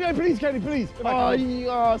 Oh, yeah, please, Kenny, please.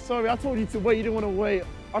 Sorry, I told you to wait. You didn't want to wait.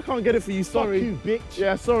 I can't get it for you, sorry. Fuck you, bitch.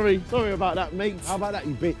 Yeah, sorry about that, mate. How about that,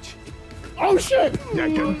 you bitch? Oh, shit!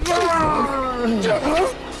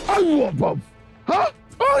 And what, Bob? Huh?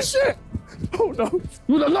 Oh, shit! Oh, no.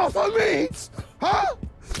 You wanna laugh at me? Huh?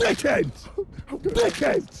 Dickhead!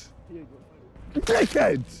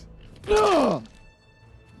 No!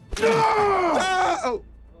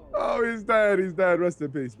 Oh, he's dead. Rest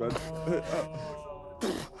in peace, man.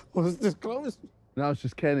 Was this close? Now it's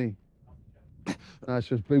just Kenny. Now it's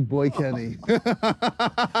just big boy Kenny.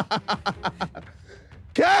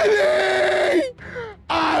 Kenny!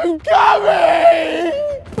 I'm coming!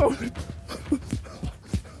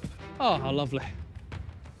 Oh, how lovely.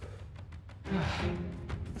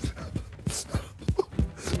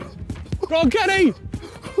 Go on, Kenny!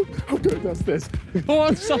 I'm going downstairs. Go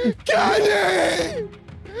on, son. Kenny!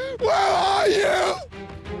 Where are you?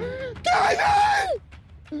 Kenny!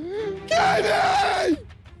 Kenny!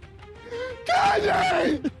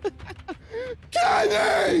 Kenny!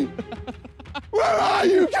 Kenny! Where are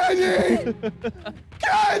you, Kenny?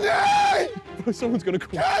 Kenny! Someone's gonna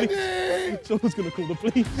call the police. Someone's gonna call the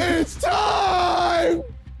police. It's time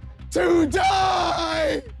to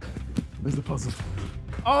die! Where's the puzzle?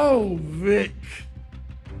 Oh, Vic.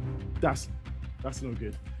 That's no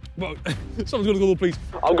good. Well, someone's gonna call the police.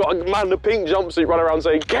 I've got a man in a pink jumpsuit running around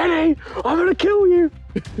saying, Kenny, I'm gonna kill you.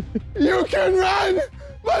 You can run,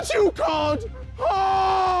 but you can't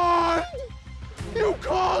hide! You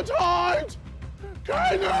can't hide!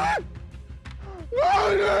 Kenny!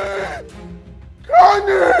 Kenny!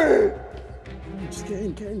 Kenny! Just get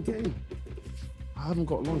in. I haven't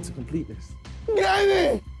got long to complete this.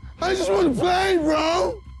 Kenny! I just want to play,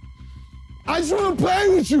 bro! I just want to play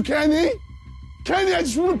with you, Kenny! Kenny, I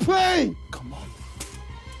just want to play! Come on.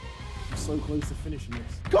 I'm so close to finishing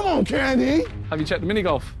this. Come on, Kenny! Have you checked the mini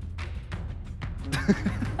golf?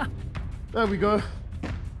 There we go.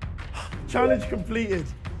 Challenge completed.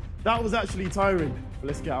 That was actually tiring. But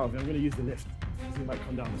let's get out of here. I'm going to use the lift. He might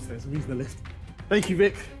come down the stairs. I'm using the lift. Thank you,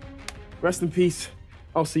 Vic. Rest in peace.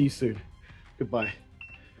 I'll see you soon. Goodbye.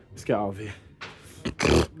 Let's get out of here.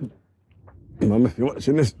 Mum, if you're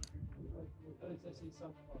watching this,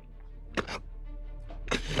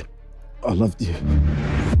 I loved you.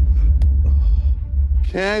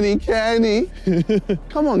 Kenny.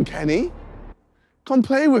 Come on, Kenny. Come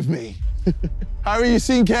play with me. Harry, you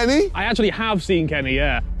seen Kenny? I actually have seen Kenny,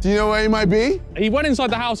 yeah. Do you know where he might be? He went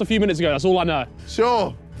inside the house a few minutes ago, that's all I know.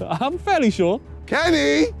 Sure. I'm fairly sure.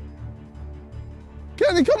 Kenny!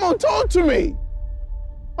 Kenny, come on, talk to me.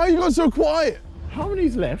 Why are you going so quiet? How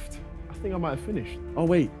many's left? I think I might have finished. Oh,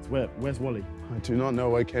 wait. Where's Wally? I do not know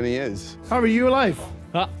where Kenny is. Harry, you alive?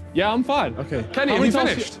 Yeah, I'm fine. Okay. Kenny, have you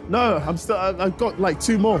finished? No, I'm still. I've got like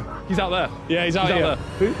 2 more. He's out there. Yeah, he's out here.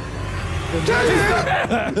 Who? Kenny!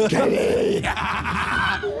 Kenny!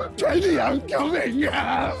 Kenny, I'm coming!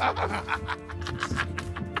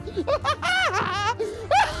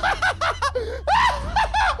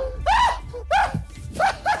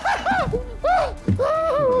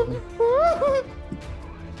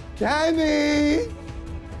 Kenny!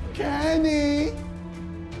 Kenny!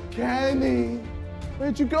 Kenny!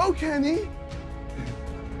 Where'd you go, Kenny?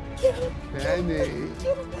 Kenny!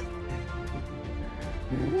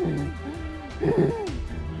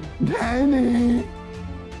 Kenny!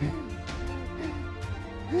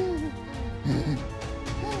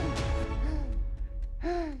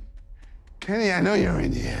 Kenny, I know you're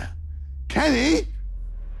in here. Kenny?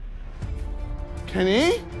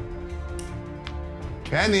 Kenny?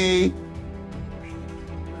 Kenny?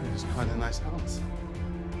 It's quite a nice house.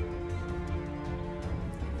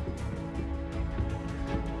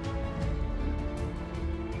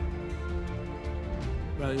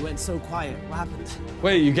 Bro, he went so quiet. What happened?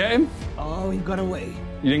 Wait, you get him? Oh, he got away.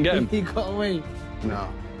 You didn't get him? He got away. No.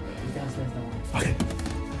 Okay.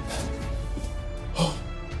 Oh,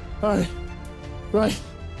 all right. Right.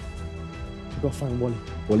 I gotta find Wally.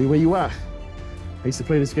 Wally, where you at? I used to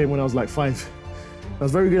play this game when I was like 5. I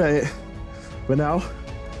was very good at it. But now,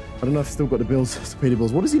 I don't know if I've still got the bills to pay the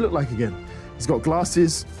bills. What does he look like again? He's got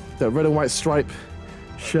glasses, that red and white stripe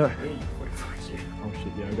shirt. Oh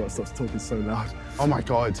shit, yeah, I gotta stop talking so loud. Oh my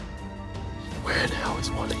God. Where the hell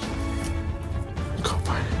is Wally? I can't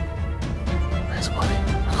find him. Where's Wally?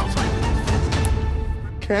 I can't find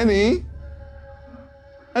him. Kenny?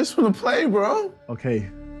 I just want to play, bro. Okay,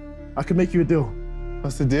 I can make you a deal.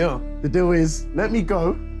 What's the deal? The deal is, let me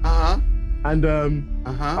go. And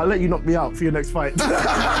I'll let you knock me out for your next fight. Stay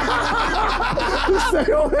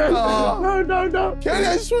on it. No. Kenny,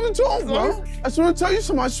 I just want to talk, bro. I just want to tell you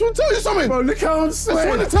something. Bro, look how I'm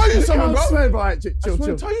sweating. I just want to tell you something, bro. Sweating, bro. Right, chill. I just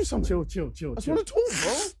want to tell you something. Chill. I just want to talk,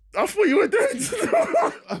 bro. I thought you were doing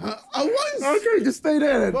I was. Okay, just stay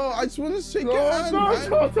there then. Bro, I just want to shake your hand, man.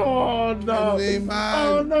 Oh, no. Kenny, man.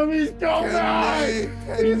 Oh, no, he's gone, man.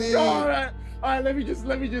 Kenny. He's gone, man. All right, let me just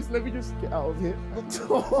get out of here.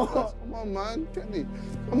 Come on, man. Kenny.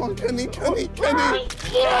 Come on, Kenny.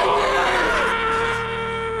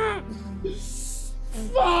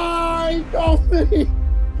 Fine, coffee.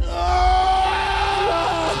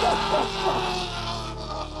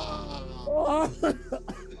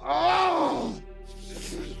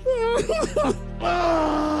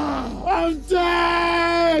 I'm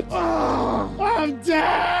dead. I'm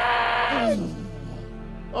dead.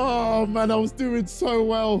 Oh man, I was doing so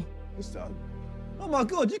well. Oh my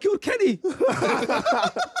God, you killed Kenny.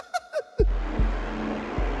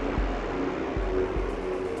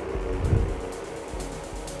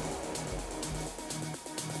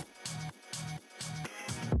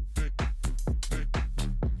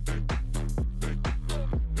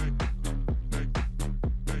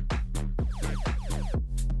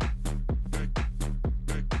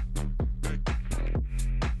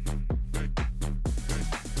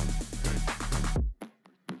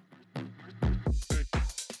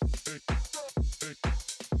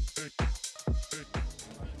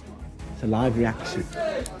 It's a live reaction.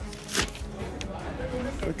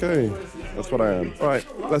 Okay, that's what I am. All right,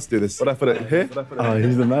 let's do this. What I put it here? Oh,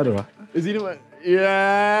 he's the murderer. Is he the one?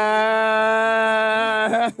 Yeah!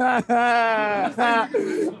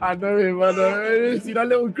 I know him, I know him. See that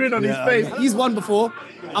little grin on his face? He's won before.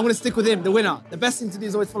 I'm going to stick with him, the winner. The best thing to do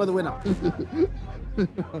is always follow the winner. Is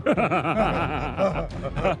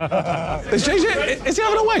he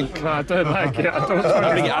having a wank? No, I don't like it.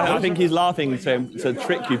 I think he's laughing to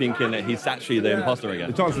trick you thinking that he's actually the imposter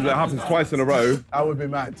again. The chances that happens twice in a row. I would be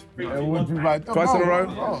mad. I would be mad. Twice in a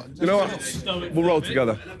row? You know what? We'll roll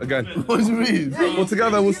together again. What do you mean? We'll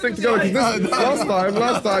together, we'll stick together. Because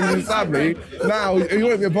last time you stabbed me, now you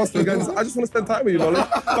won't be a imposter again. I just want to spend time with you, Molly.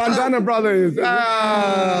 Bandana Brothers.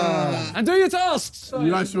 Ah. And do your tasks.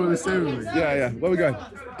 You actually want to stay with me? Yeah. Where we going?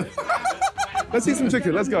 Let's eat some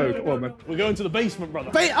chicken. Let's go. Come on, man. We're going to the basement,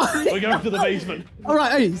 brother. We're going to the basement. All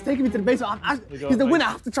right, hey, he's taking me to the basement. He's the winner.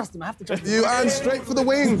 I have to trust him. You and straight for the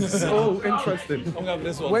wings. Oh, interesting. I'm going for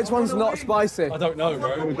this one. Which one's not spicy? I don't know,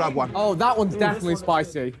 bro. Let me grab one. Oh, that one's definitely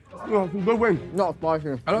spicy. Oh, good wing. Not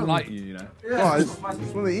spicy. I don't like you, you know. Oh, I just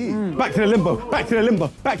want to eat. Back to the limbo. Back to the limbo.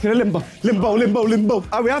 Back to the limbo. Limbo.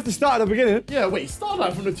 Oh, we have to start at the beginning. Yeah, wait, start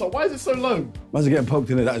that from the top. Why is it so low? Man's getting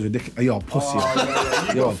poked in it. That is ridiculous. You're a pussy.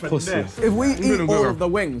 You're a pussy. If we eat all of the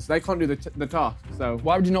wings, they can't do the task. So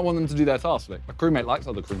Why would you not want them to do their task, Lee? A crewmate likes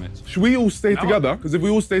other crewmates. Should we all stay together? Because if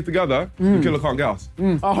we all stay together, the killer can't get us.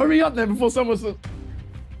 Oh, hurry up there before someone says.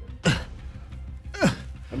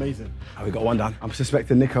 Amazing. Oh, we got one done. I'm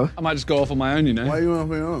suspecting Nico. I might just go off on my own, you know. Why are you on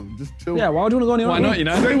your own? Just chill. yeah, why would you want to go on your Why own? not, you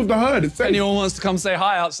know? Stay with the herd. It's safe. Anyone wants to come say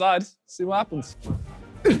hi outside, see what happens.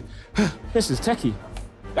 This is techie.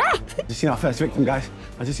 Just seen our first victim, guys.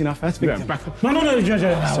 I just seen our first victim. No, don't do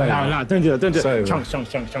that, don't do that. Chunks.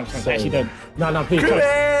 Actually, don't. No, please.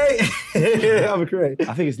 I'm a crew.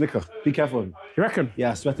 I think it's Nico. Be careful of him. You reckon?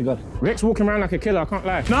 Yeah, I swear to God. Vic's walking around like a killer, I can't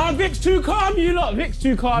lie. No, Vic's too calm, you lot. Vic's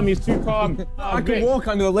too calm, he's too calm. I can walk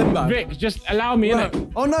under the limbo. Vic, just allow me,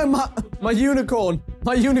 innit? Oh no, my unicorn.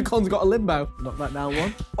 My unicorn's got a limbo. Knock that down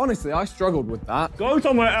one. Honestly, I struggled with that. Go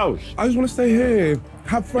somewhere else. I just want to stay here.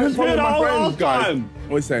 Have friends, You're fun with here my the whole friends, guys. time.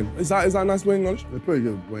 What are you saying? Is that a nice wing, Nudge? They're pretty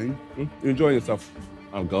good, Wayne. You enjoying yourself?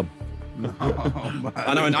 Oh, God.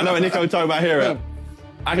 I know what Nico's talking about here.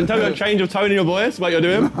 I can tell you a change of tone in your voice, what you're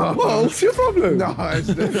doing. Well, what's your problem? No, it's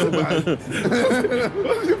not bad.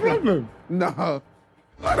 What's your problem? No.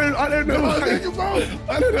 I don't know.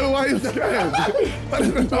 I don't know why you're scared. I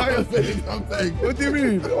don't know why you're saying something. What do you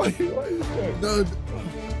mean? Why are you scared? No.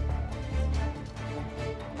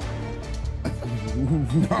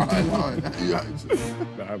 No. You actually.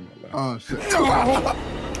 Oh, shit.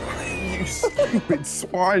 You stupid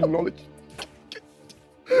swine, knowledge.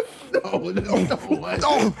 No way. Why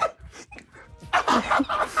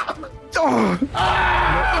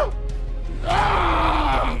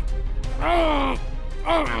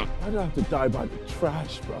do I have to die by the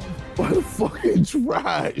trash, bro? By the fucking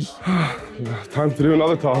trash. Time to do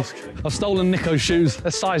another task. I've stolen Nico's shoes.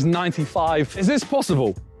 They're size 95. Is this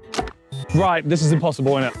possible? Right, this is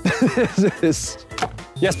impossible, isn't it?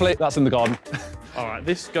 Yes, please. That's in the garden. All right,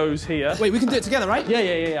 this goes here. Wait, we can do it together, right?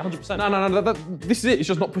 Yeah, 100%. No, this is it. It's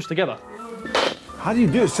just not pushed together. How do you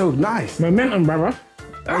do it so nice? Momentum, brother.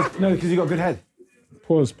 No, because you got good head.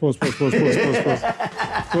 Pause. Well,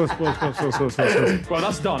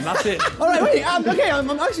 that's done. That's it. All right, wait. Okay, I'm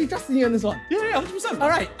actually trusting you on this one. Yeah, 100%. All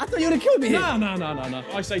right, I thought you would have killed me here. No.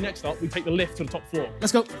 I say next up, we take the lift to the top floor.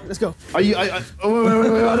 Let's go. Are you? Wait. I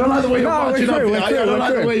don't like the way you're marching up here. I don't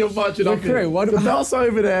like the way you're marching up here. The belts are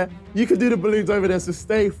over there. You can do the balloons over there, so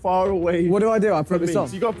stay far away. What do? I put this on?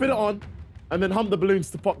 So you got to put it on, and then hum the balloons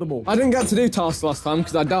to pop them all. I didn't get to do tasks last time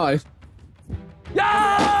because I died.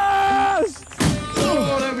 Yes!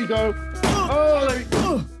 Oh, there we go.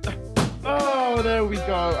 Oh, there we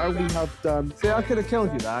go. And we have done. See, I could have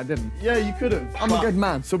killed you there. I didn't. Yeah, you could have. I'm a good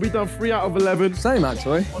man. So we've done 3 out of 11. Same,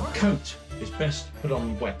 actually. What coat is best put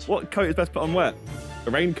on wet? What coat is best put on wet?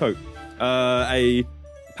 A raincoat. A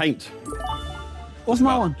paint. What's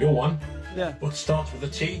my one? Your one? Yeah. What starts with a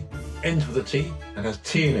T, ends with a T, and has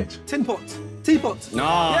tea in it? Tin pot. Teapot.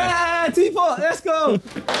 Nice. Yeah, teapot. Let's go.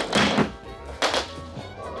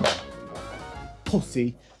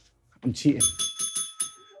 Pussy. I'm cheating.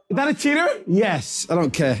 Is that a cheater? Yes. I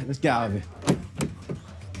don't care. Let's get out of here.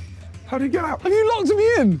 How do you get out? Have you locked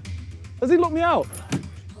me in? Has he locked me out?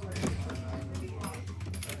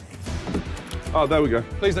 Oh, there we go.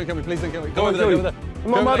 Please don't kill me. Please don't kill me. Go over there. Go over there. I'm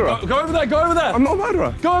not a murderer. Go over there. Go over there. I'm not a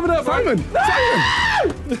murderer. Go over there, bro. Simon!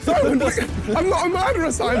 No! Simon! I'm not a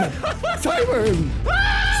murderer, Simon! Simon!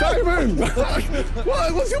 Simon!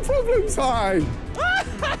 What's your problem, Simon?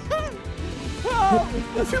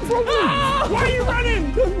 What's your problem? Why are you running?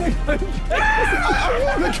 I'm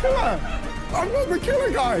not the killer. I'm not the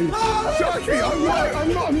killer, guys. Sharky,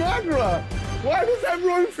 I'm not a murderer. Why does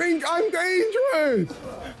everyone think I'm dangerous?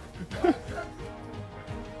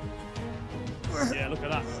 Yeah, look at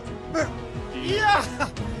that. Yeah!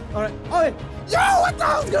 All right. Oh, yo, what the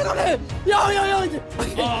hell's going on here? Yo!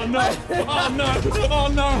 Oh no! Oh no! Oh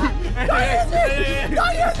no!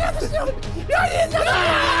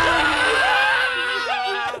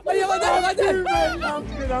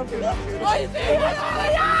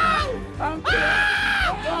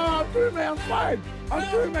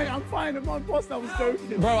 I'm fine. I'm not boss. I was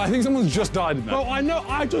joking. Bro, I think someone's just died in there. Bro, I know.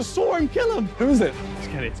 I just saw him kill him. Who is it?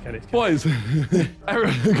 It's Kenny. Boys,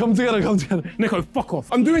 everyone, come together. Nico, fuck off.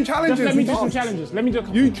 I'm doing challenges. Just let me do some challenges. Let me do a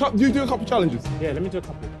couple. You do a couple challenges. Yeah, let me do a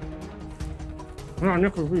couple. No,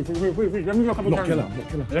 Nico, please. Let me do a couple challenges. Not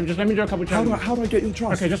killer. Let me do a couple challenges. How do I get your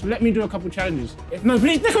trust? Okay, just let me do a couple challenges. No,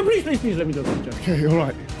 please, Nico, please. Let me do a couple challenges. Okay, all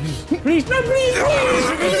right. Please, no, please.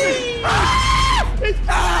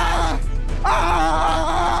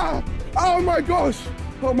 Oh my gosh!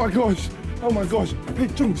 Hey,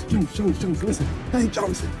 Jones, listen. Hey,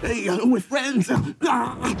 Jones. Hey, I'm with friends.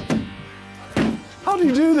 How do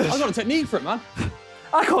you do this? I got a technique for it, man.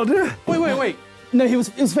 I can't do it. Wait. No, he was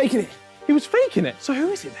faking it. He was faking it. So who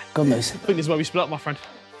is it then? God knows. I think this is where we split up, my friend.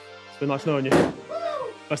 It's been nice knowing you.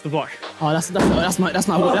 Best of luck. Oh, that's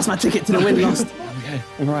my ticket to the win last. Okay,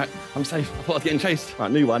 all right. I'm safe. I thought I was getting chased. Right,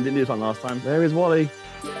 new one. Didn't do this one last time. There is Wally.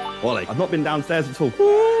 I've not been downstairs at all.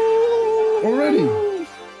 Already?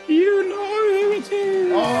 You know who it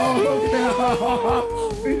is.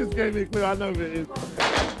 Oh, he just gave me a clue. I know who it is.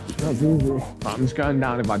 I'm just going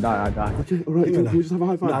down. If I die, I die. Okay, all right, can we just have a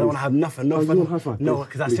high five? No, I don't want to have nothing. No you fun. want a high five? No,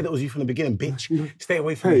 because I said it was you from the beginning, bitch. Stay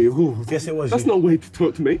away from Hey, me. Yes, it was that's you. no way to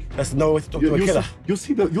talk to me. That's no way to talk to a killer. You'll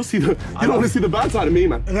see the. You don't want to see the bad side of me,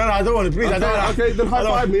 man. No, I don't want to. Please, I don't. Okay, then high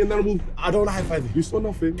five me, and then we'll. I don't want to high five you. You saw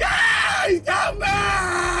nothing. Guys, help me!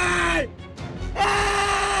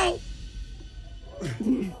 Help!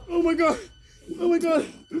 Oh my god!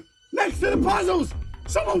 Next to the puzzles!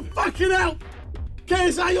 Someone fucking help!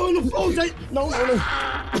 KSI, you're on the floor, Jay! No.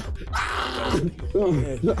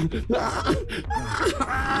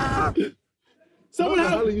 Someone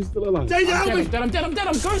help! How are you still alive? Jay, help me! I'm dead. I'm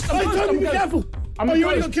ghost. Hey, Tony, be careful! Oh, you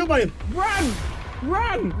already got killed by him!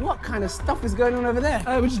 Run! What kind of stuff is going on over there?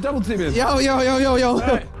 We're just double teaming. Yo!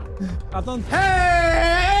 Right. I've done.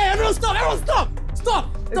 Hey! Everyone stop! Stop!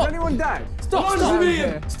 Has anyone died? Stop! Everyone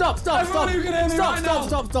you can hear me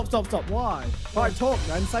Stop! Why? Right, talk,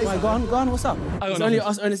 man. Say something. Go on. What's up? It's only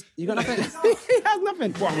us. You got nothing. He has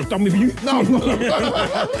nothing. What, I'm done with you? No.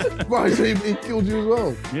 Right, so he killed you as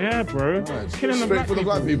well. Yeah, bro. Killing the black for the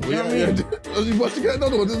black people. Yeah. Are you about to get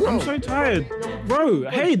another one as well? I'm so tired. Bro,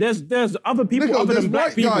 hey, there's other people Nico, other there's than black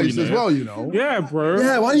white people, guys you as know? well, you know. Yeah, bro.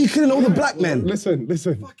 Yeah, why are you killing all the black men? Listen.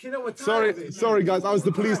 Sorry, guys. I was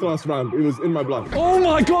the police last round. It was in my blood. Oh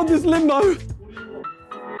my god, this limbo.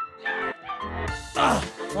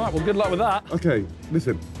 Right, well, good luck with that. Okay,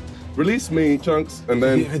 listen. Release me, Chunks, and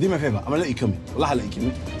then. Do me a favour. I'm gonna let you kill me. I'll let you kill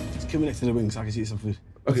me. Just kill me next to the wings so I can see some food.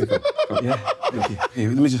 Okay, go. Yeah? Thank you. Here,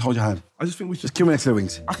 let me just hold your hand. I just think we should. Just kill me next to the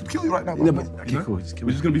wings. I can kill you right now. Yeah, but okay, cool. Just kill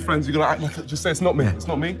We're me. just gonna be friends. You're gonna act like just say it's not me. It's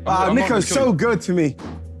not me. Nico's so good to me.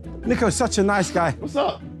 Nico's such a nice guy. What's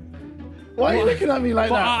up? Why are you looking at me like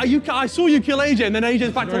that? I saw you kill AJ and then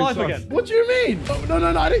AJ's back to life again. What do you mean? No,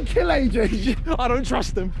 I didn't kill AJ. I don't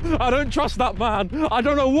trust him. I don't trust that man. I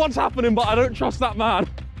don't know what's happening, but I don't trust that man.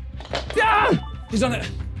 Yeah! He's done it.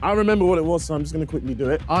 I remember what it was, so I'm just going to quickly do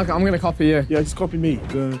it. I'm going to copy you. Yeah, just copy me.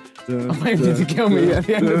 I'm waiting you to kill me at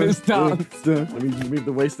the end of this dance. Let me just move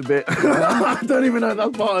the waist a bit. I don't even know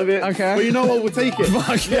that's part of it. Okay. But you know what? We'll take it.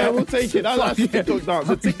 Yeah, we'll take it. That's a TikTok dance.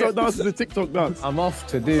 The TikTok dance is a TikTok dance. I'm off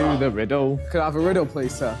to do the riddle. Could I have a riddle,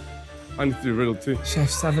 please, sir? I need to do a riddle too. Chef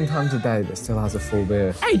 7 times a day, but still has a full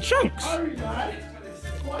beer. Hey, Chunks!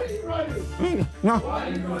 No.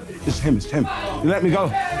 It's him. You let me go.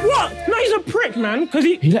 What? No, he's a prick, man. Because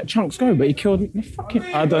he let Chunks go, but he killed me. No, fucking...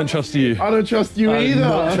 I don't trust you. I don't trust you either.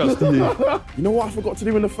 I don't trust you. You know what I forgot to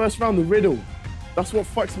do in the first round? The riddle. That's what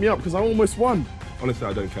fucks me up, because I almost won. Honestly,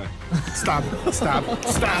 I don't care. Stab.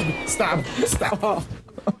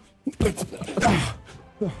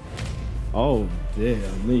 Oh, dear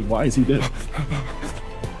me. Why is he dead?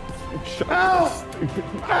 Help!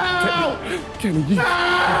 Kenny, you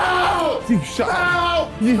shut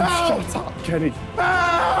up. You shut up, Kenny.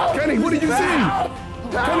 Kenny, what did you see?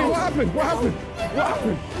 Kenny, what happened?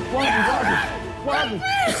 What happened?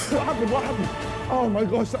 What happened? What happened? Oh my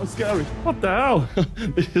gosh, that was scary. What the hell?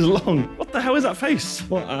 This is long. What the hell is that face?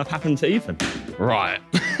 What happened to Ethan? Right.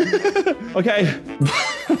 Okay.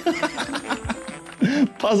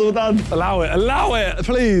 Puzzle done. Allow it,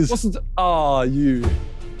 please. What's the... Oh, you.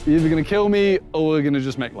 You're either gonna kill me or we're gonna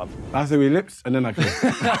just make love. I say we lips and then I kill.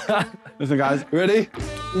 Listen, guys. Ready?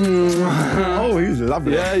 Oh, he's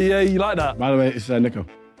lovely. Yeah, you like that. By the way, it's Nico.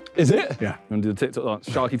 Is it? Yeah. I'm gonna do the TikTok dance.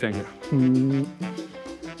 Sharky thing.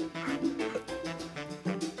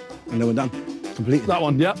 And then we're done. Completely. That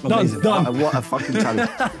one, yeah. Done. What a fucking challenge.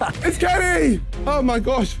 It's Kenny! Oh my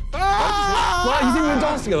gosh. Right, you think we can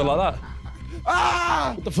dance together like that?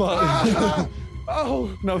 Ah! What the fuck?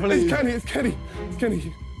 Oh, no, please. It's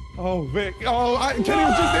Kenny. Oh, Vic. Oh, Kenny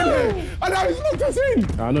was just in here. I know, he's locked us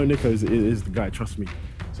in. I know Nico is the guy, trust me.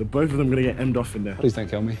 So both of them are gonna get emmed off in there. Please don't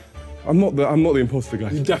kill me. I'm not the imposter guy.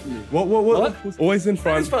 Definitely. What? Always in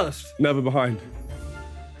front. first? Never behind.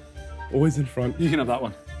 Always in front. You can have that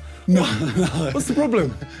one. No. What's the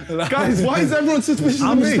problem? Guys, why is everyone suspicious of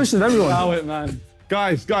me? I'm suspicious of everyone. Allow it, man.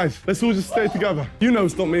 Guys, let's all just stay together. You know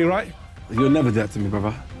it's not me, right? You'll never do that to me,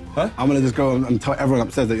 brother. Huh? I'm gonna just go and tell everyone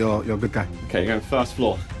upstairs that you're a good guy. Okay, you're going first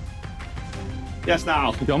floor. Yes, now.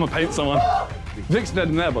 Okay, I'm gonna paint someone. Vic's dead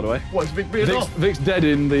in there, by the way. What, is Vic being off? Vic's dead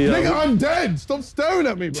in the... Nigga, I'm dead. Stop staring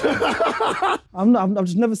at me, bro. I've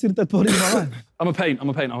just never seen a dead body in my life. I'm a paint.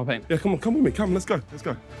 Yeah, come with me. Come, let's go. Let's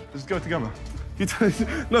go together.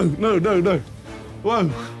 No. Whoa.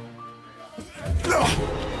 No.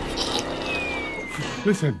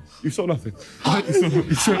 Listen, you saw nothing. I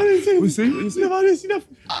didn't see nothing. No, I didn't see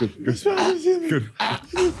nothing. Good.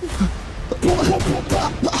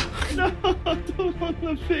 No, I don't want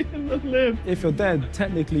the thing in the lip. If you're dead,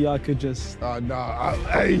 technically I could just...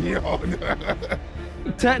 Hey, yo.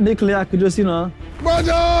 Technically I could just, you know...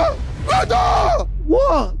 Brother!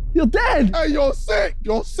 What? You're dead! Hey, you're sick.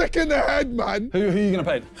 You're sick in the head, man. Who are you gonna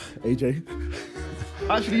paint? AJ.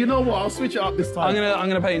 Actually, you know what? I'll switch it up this time. I'm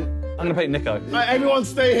gonna paint Nico. Right, everyone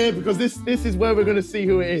stay here because this is where we're gonna see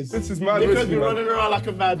who it is. This is mad Nico's risky, been man. running around like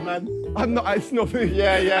a madman. I'm not, it's not me.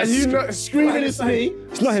 Yeah. And you know, screaming it's me.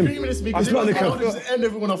 It's not him. Screaming it's me. It's not Nico. End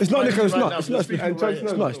everyone off. It's not Nico. It's right not. now. It's not.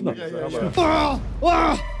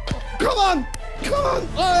 Come on!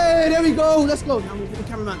 Hey, there we go. Let's go. Now move the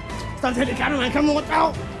cameraman. Start hitting the cameraman. Come on, watch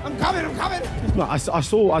out! I'm coming. No, I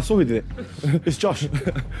saw who did it. It's Josh.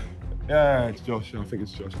 Yeah, it's Josh. I think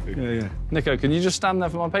it's Josh. Yeah. Nico, can you just stand there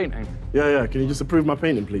for my painting? Yeah. Can you just approve my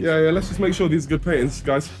painting, please? Yeah, let's just make sure these are good paintings,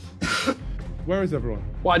 guys. Where is everyone?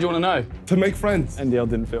 Why do you want to know? To make friends. NDL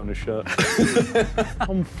didn't fit on his shirt.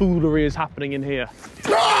 Tomfoolery is happening in here.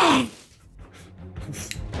 I'm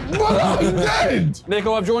dead.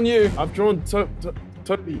 Nico, I've drawn you. I've drawn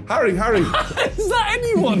Toby. Harry. Is that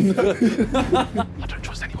anyone? I don't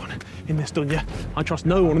trust anyone in this dunya. I trust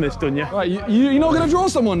no one in this dunya. Right, you're not going to draw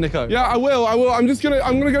someone, Nico? Yeah, I will. I'm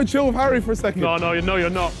gonna go chill with Harry for a second. No, you're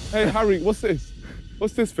not. Hey, Harry, what's this?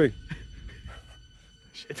 What's this thing?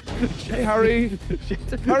 Shit. Hey, Harry.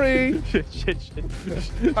 Harry. Shit.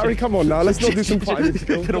 Harry, come on now. Let's not do some fighting.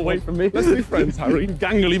 Get away from me. Let's be friends, Harry.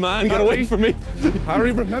 Gangly man, get away from me.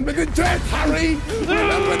 Harry, remember the dead, Harry.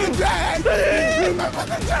 Remember the dead. Remember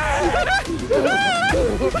the dead.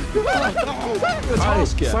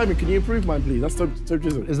 Simon, can you approve mine, please? That's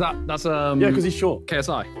Tobjizzle. Is that's Yeah, because he's short.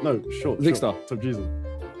 KSI? No, short. Zigstar? Tobjizzle.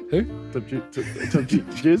 Who?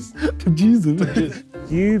 Tobjizz. Tobjizzle.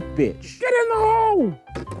 You bitch. Get in the hole!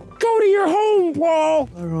 Go to your home, Paul!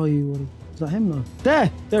 Where are you, Wally? Is that him now? There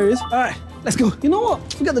he is. All right, let's go. You know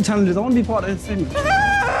what? Forget the challenges. I want to be part of this thing.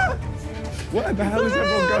 Where the hell is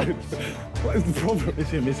everyone going? What is the problem? It's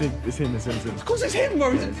him. Of course it's him,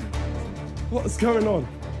 bro. What's going on?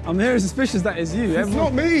 I'm very suspicious that it's you. It's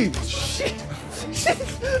not me.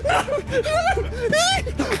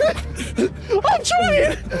 I'm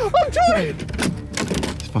trying!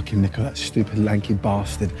 It's fucking Nico, that stupid lanky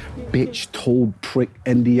bastard. Bitch, tall prick,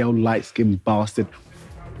 NDL light-skinned bastard.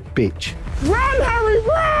 Bitch. Run, Harry,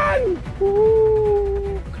 run!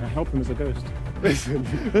 Can I help him as a ghost? Listen,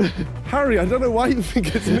 Harry, I don't know why you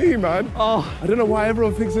think it's me, man. I don't know why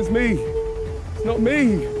everyone thinks it's me. It's not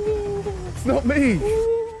me. It's not me.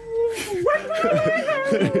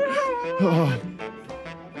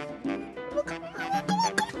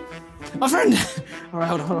 My friend. All right,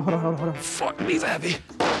 hold on. Fuck, these are heavy.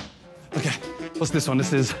 Okay, what's this one?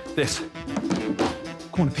 This is this.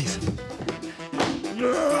 Corner piece. Are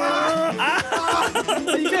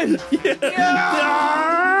you good?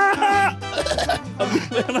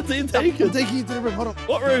 I didn't take it. I'm taking you to the room. Hold on.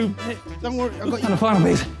 What room? Hey, don't worry. I got you. And a final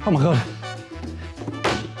piece. Oh my God.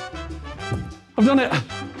 I've done it.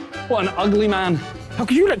 What an ugly man. How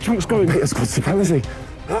could you let chunks go? Let's go to Palace.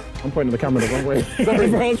 I'm pointing the camera the wrong way. Sorry,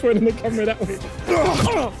 bro, I was pointing the camera that way.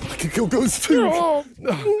 I can kill ghosts too. No!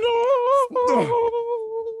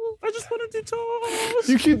 I just want to do tasks.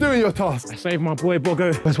 You keep doing your task. I saved my boy,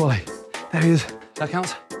 Boggo. Where's Wally? There he is. That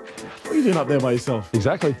counts? What are you doing up there by yourself?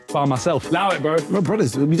 Exactly. By myself. Allow it, bro. We're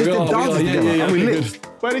brothers. We just did dances together. Yeah, we okay, lift.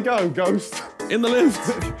 Where'd he go, ghost? In the lift.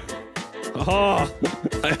 Ah,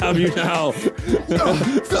 I have you now.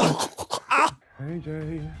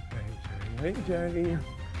 AJ, AJ.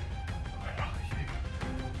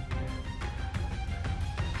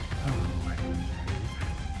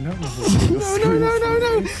 No,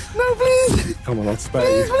 please. Come on, I'll spare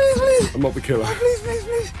you. Please. I'm not the killer.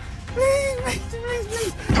 Please.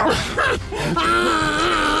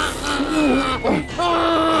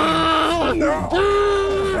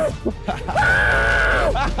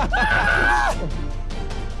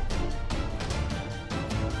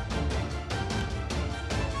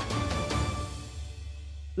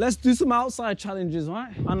 Let's do some outside challenges,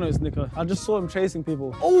 right? I know it's Nico. I just saw him chasing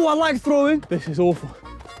people. Oh, I like throwing. This is awful.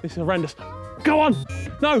 This is horrendous. Go on.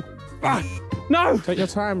 No. No. Take your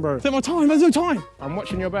time, bro. Take my time. There's no time. I'm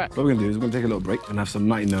watching your back. What we're gonna do is we're gonna take a little break and have some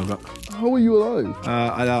night nova. How are you alive?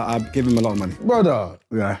 I gave him a lot of money. Brother.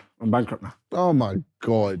 Yeah, I'm bankrupt now. Oh my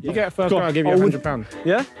God. You get a first round, I'll give you £100.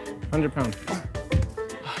 Yeah? £100.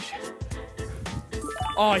 Oh, shit.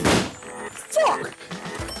 Oh, fuck!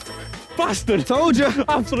 Bastard! Told you!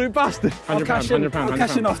 Absolute bastard! I'll cash in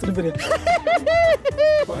after the video.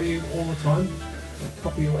 Are you all the time?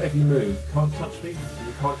 Copy your every move. Can't touch me.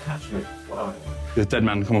 You can't catch me. What are you? You're a dead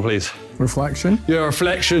man. Come on, please. Reflection? You're a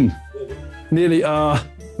reflection. Nearly, A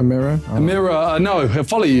mirror? A mirror, no, he'll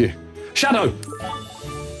follow you. Shadow!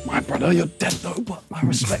 My brother, you're dead though, but I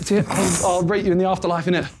respect it. I'll rate you in the afterlife,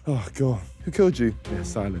 innit? Oh, God. Who killed you? Yeah,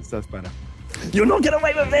 silence. That's better. You're not getting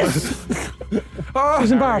away with this!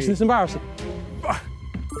 It's embarrassing, it's embarrassing.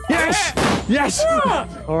 Yes! Yes!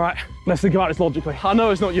 All right, let's think about this logically. I know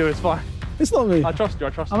it's not you, it's fine. It's not me. I trust you, I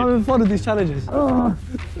trust you. I'm having fun with these challenges. Oh,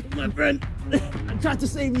 my friend. I tried to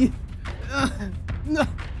save you. No.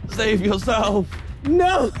 Save yourself.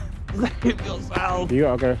 No. Save yourself. You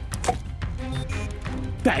gotta go.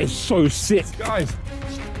 That is so sick. Guys.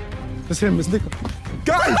 It's him, it's Nico.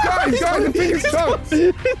 Guys, I think it's Chunks.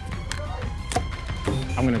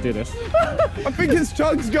 I'm gonna do this. I think it's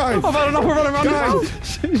Chunks, guys. I've had enough of running around Guys.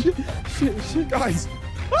 Shit. Guys,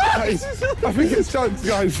 I think it's Chunks,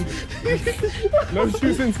 guys. No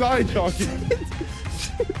shoes inside, Sharky.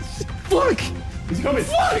 Fuck! He's coming.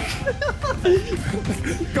 Fuck!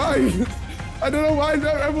 Guys, I don't know why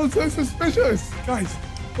everyone's so suspicious. Guys.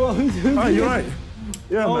 Well, who's Oh, you're right.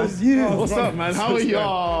 Yeah, man. It's you. Oh, what's up, man? How are you?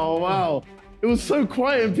 Oh, wow. It was so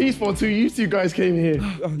quiet and peaceful until you two guys came here.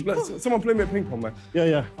 Someone play me a ping pong, man.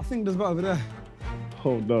 Yeah. I think there's about over there.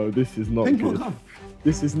 Oh, no, this is not Ping good. pong, come.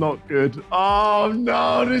 This is not good. Oh,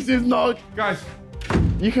 no, this is not... Guys.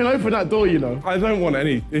 You can open that door, you know. I don't want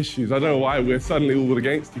any issues. I don't know why we're suddenly all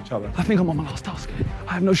against each other. I think I'm on my last task.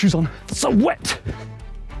 I have no shoes on. It's so wet.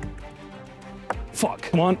 Fuck.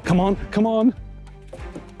 Come on.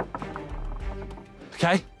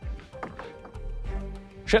 Okay.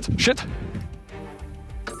 Shit.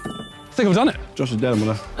 I think I've done it. Josh is dead,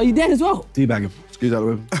 man. Are you dead as well? Teabag him. Squeeze out the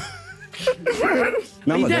room.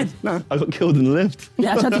 No, Are you dead? No, I got killed in the lift.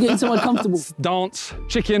 Yeah, I tried to get you somewhere comfortable. Dance,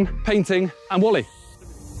 chicken, painting, and Wally.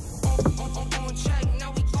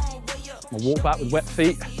 I walk back with wet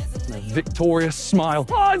feet and a victorious smile.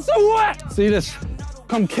 Oh, it's so wet! See this?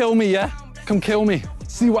 Come kill me, yeah? Come kill me.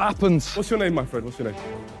 See what happens. What's your name, my friend? What's your name?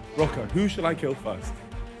 Rocco. Who should I kill first?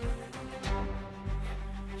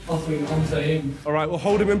 I'll swing onto him. All right, well,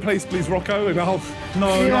 hold him in place, please, Rocco, and I'll...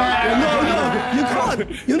 No. You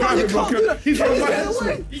can't. You can't do that. He's on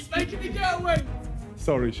my... He's making me get away.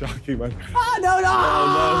 Sorry, Sharky, man.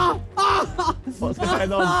 No. What's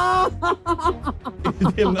going on?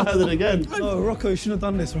 He's getting murdered again. No, Rocco, you shouldn't have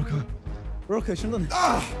done this, Rocco. Rocco, you shouldn't have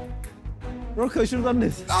done this. Rocco, you shouldn't have done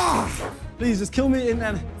this. Please, just kill me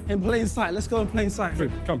in plain sight. Let's go in plain sight.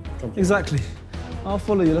 Come. Exactly. I'll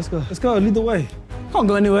follow you. Let's go. Lead the way. Can't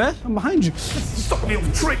go anywhere. I'm behind you. Stop me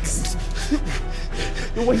on tricks.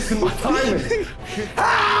 You're wasting my time.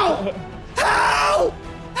 Help!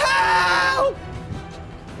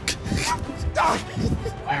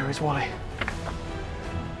 Where is Wally?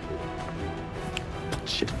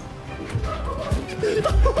 Shit.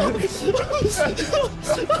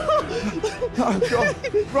 Oh, God.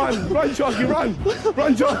 Run, Sharky, run,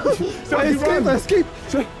 Sharky. Escape.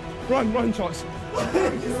 Run, Sharks.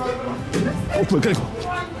 Oh, quick.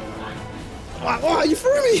 Oh, you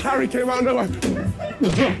threw me. Harry came out of nowhere.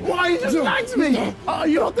 Why you just knacked me? Oh,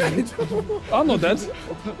 you're not dead. I'm not dead.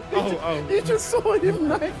 You just saw him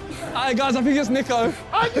knack. Hey guys, I think it's Nico.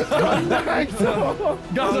 I just got knacked.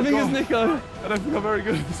 Guys, I think it's Nico. I don't think I'm very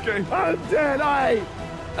good at this game. I'm dead, aye.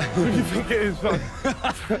 Who do you think it is, son?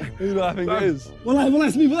 Who do I think it is? Well,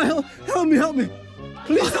 that's me. Help me.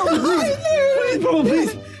 Please help me, please. Please, bro,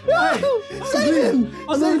 please. Civilian.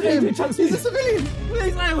 He's a civilian.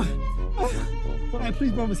 Please,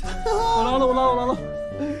 please, bro.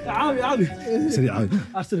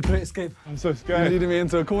 I stood a great escape. I'm so You're scared. leading me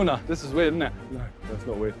into a corner. This is weird, isn't it? No, that's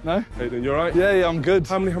not weird. No? Hey, then you all right? Yeah, I'm good.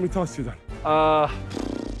 How many tasks you done? How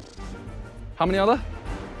many are there?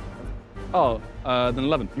 Oh, then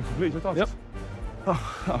 11. You completed your tasks? Yep.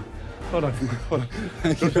 Oh, hold on.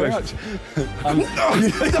 Thank you very much. You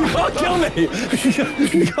can't kill me.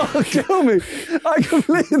 You can't kill me. I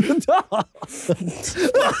completed the task.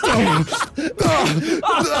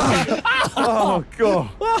 Oh, God.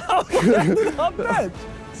 I'm dead.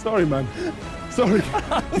 Sorry, man. Sorry.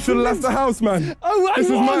 You should have left the house, man. This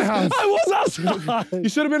is my house. I was outside. You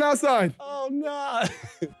should have been outside. Oh, no.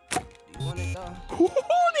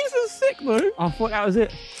 These are sick, though. I thought that was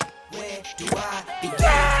it.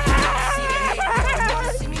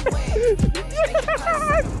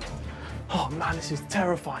 Oh man, this is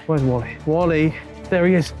terrifying. Where's Wally? Wally. There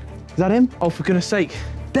he is. Is that him? Oh, for goodness sake.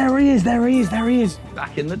 There he is.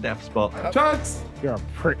 Back in the death spot. Chance! You're a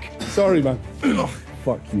prick. Sorry, man.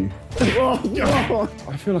 Fuck you.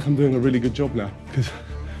 I feel like I'm doing a really good job now, because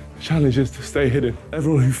the challenge is to stay hidden.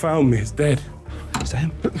 Everyone who found me is dead. Is that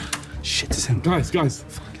him? Shit, it's him. Guys,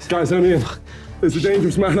 let me in. There's a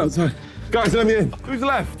dangerous man outside. Guys, let me in. Who's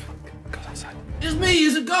left? Go outside. It's me,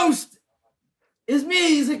 he's a ghost. It's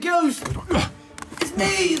me, he's a ghost. It's me,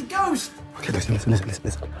 he's a ghost. Okay, listen.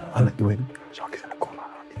 I'll let you in. Shark is in the corner.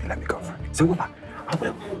 If you let me go for it. So what? I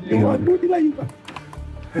will.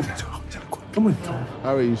 Come on.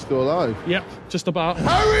 Harry, you still alive? Yep, just about.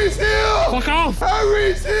 Harry's here! Fuck off!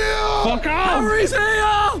 Harry's here! Fuck off! Harry's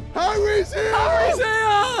here! Harry's here! Harry's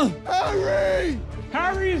here! Harry!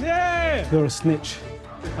 Harry's here! You're a snitch.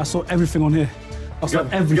 I saw everything on here. I saw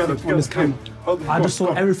everything on this camera. I just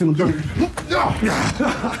saw everything on here.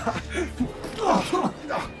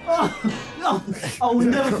 I will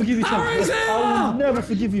never forgive you, Tom. I will never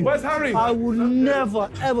forgive you. Where's Harry? I will never,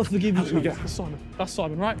 ever forgive you, Tom. That's Simon. That's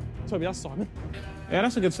Simon, right? Toby, that's Simon. Yeah,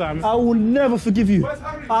 that's a good Simon. I will never forgive you. Where's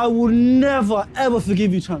Harry? I will never, ever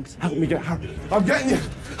forgive you, Chunks. Help me get Harry. I'm getting you.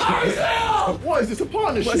 Harry's here! What is this, a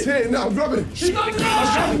partnership? What's here? No, I'm grabbing him. He's not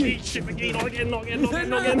here! Shit, McGee, not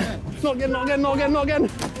again.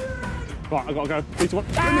 Right, I gotta go. 3, 2, 1.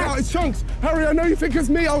 Get me out, it's Chunks. Harry, I know you think it's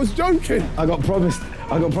me. I was joking. I got promised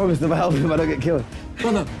if I help him, I don't get killed.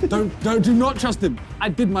 Brother, do not trust him. I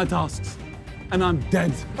did my tasks. And I'm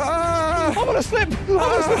dead. I'm gonna slip. I'm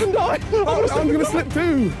gonna slip and die. I'm gonna slip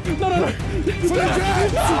too. No. For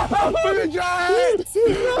the Jets! For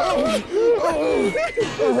the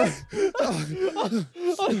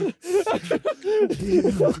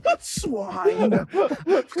Jets! Swine!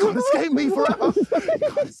 You can't escape me forever!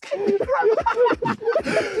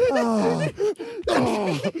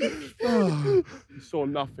 You saw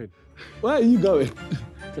nothing. Where are you going?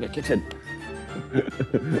 To the kitchen.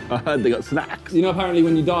 I heard they got snacks. You know, apparently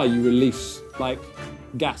when you die, you release, like,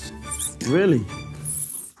 gas. Really?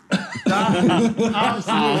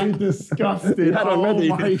 Absolutely disgusting. Oh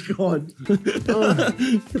my God.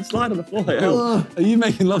 Slide on the floor. Are you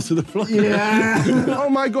making love to the floor? Yeah. Oh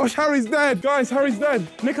my gosh, Harry's dead. Guys, Harry's dead.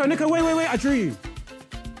 Nico, wait. I drew you.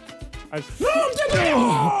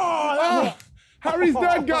 Harry's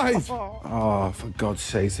dead, guys. Oh, for God's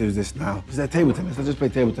sake, who's this now? Is that table tennis? Let's just play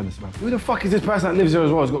table tennis, man. Who the fuck is this person that lives here as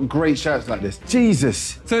well? Has got great shirts like this.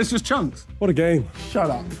 Jesus. So it's just Chunks? What a game. Shut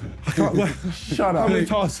up. Shut up. How many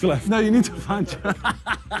tasks left? No, you need to find Chunks.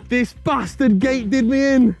 This bastard gate did me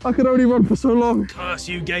in. I could only run for so long. Curse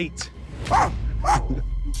you, gate.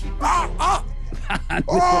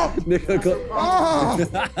 Nico got...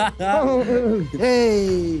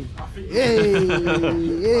 Hey!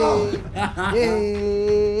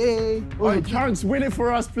 Oh, Chunks, win it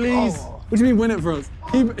for us, please. What do you mean win it for us?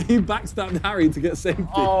 He backstabbed Harry to get safety.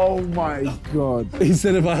 Oh my God. He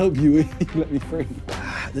said if I help you, you let me free.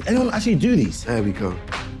 Did anyone actually do these? There we go.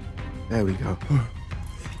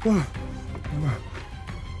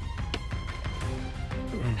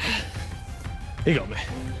 He got me.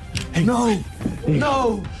 No! He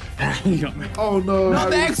got me. Oh no. Not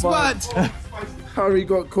the expert! Harry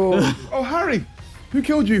got caught. Oh, Harry. Who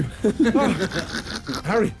killed you? Oh.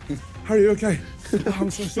 Harry, you okay? I'm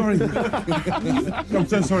so sorry. I'm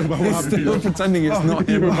so sorry about what happened to you. Still pretending it's not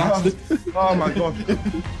him, bastard. Oh my God.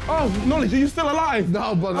 Oh, Knowledge, are you still alive?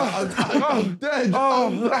 No, but I'm dead.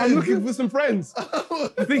 Oh, I'm looking for some friends.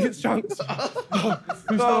 I think it's Chunks. Oh,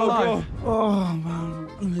 who's still alive? Oh, man.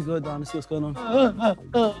 Let me go down and see what's going on.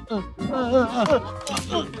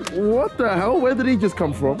 What the hell? Where did he just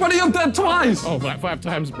come from? Buddy, you're dead twice! Oh, like 5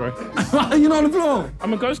 times, bro. You're not on the floor.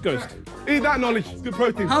 I'm a ghost. Eat that, Knowledge. It's good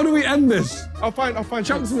protein. How do we end this? I'll find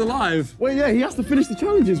Chunks is alive. Wait, yeah, he has to finish the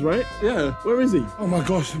challenges, right? Yeah. Where is he? Oh my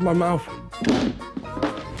gosh, my mouth.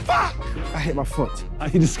 Fuck! I hit my foot.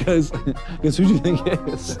 He just goes, who do you think it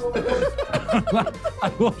is?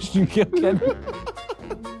 I watched you kill Kenny.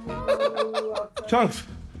 Chunks,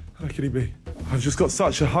 how could he be? I've just got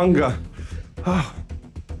such a hunger. Oh.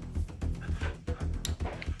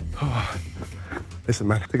 Oh. Listen,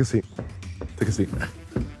 man, take a seat. Take a seat.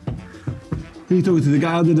 Who are you talking to? The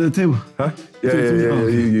guy under the table? Huh? Yeah,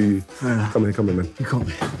 you. Come here, man. You caught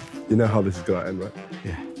me. You know how this is gonna end, right?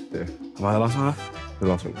 Yeah. Yeah. Am I the last one? The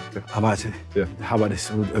last one. Yeah. How about it? Yeah. How about this?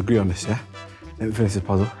 We'll agree on this, yeah? Let me finish this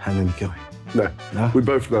puzzle and then you kill me. No. No? We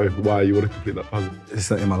both know why you want to complete that puzzle. It's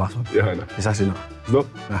not in my last one. Yeah, I know. It's actually not. It's not?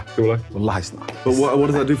 Nah. Well, Wallahi, it's not. but what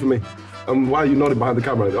does that do for me? Why are you nodding behind the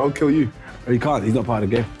camera? I'll kill you. Oh, you can't. He's not part of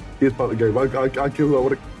the game. He is part of the game. I kill who I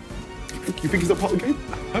want to. You think he's not part of the game?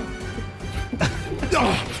 Huh?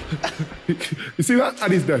 You see that?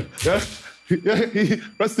 And he's dead. Yeah?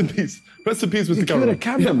 Rest in peace. Rest in peace, Mr. Cameron. You're a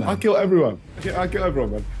camera, man. I kill everyone. I kill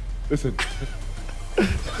everyone, man. Listen.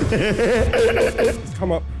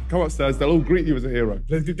 Come upstairs. They'll all greet you as a hero.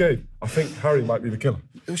 Play a good game. I think Harry might be the killer.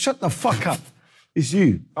 Shut the fuck up. It's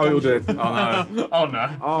you. Oh, you're dead. Oh, no. Oh,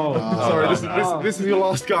 no. Oh, sorry. This is your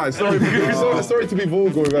last guy. Sorry to be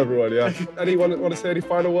vulgar with everyone, yeah? Anyone want to say any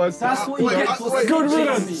final words? That's what you get for Good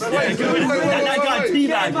riddance. That guy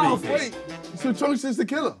teabagged me. Wait, so Chunks is the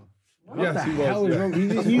killer? Yes, he was.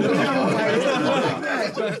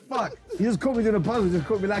 Yeah. Fuck. You just caught me doing a puzzle, just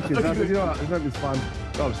caught me lacking. So I said, you know what, it's not this fun.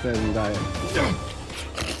 Go upstairs and die.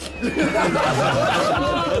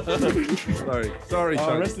 Sorry,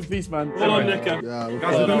 Chunks. Rest in peace, man. Come on, Nicker. Yeah, Guys,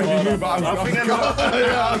 I don't know if you knew, but I'm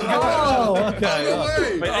Oh, okay.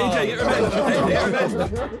 Wait, AJ, get revenge.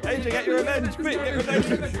 AJ, get your revenge. Quick, get revenge.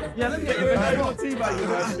 Yeah, let me get your revenge.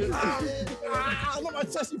 Not my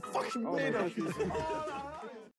chest, you fucking weirdo.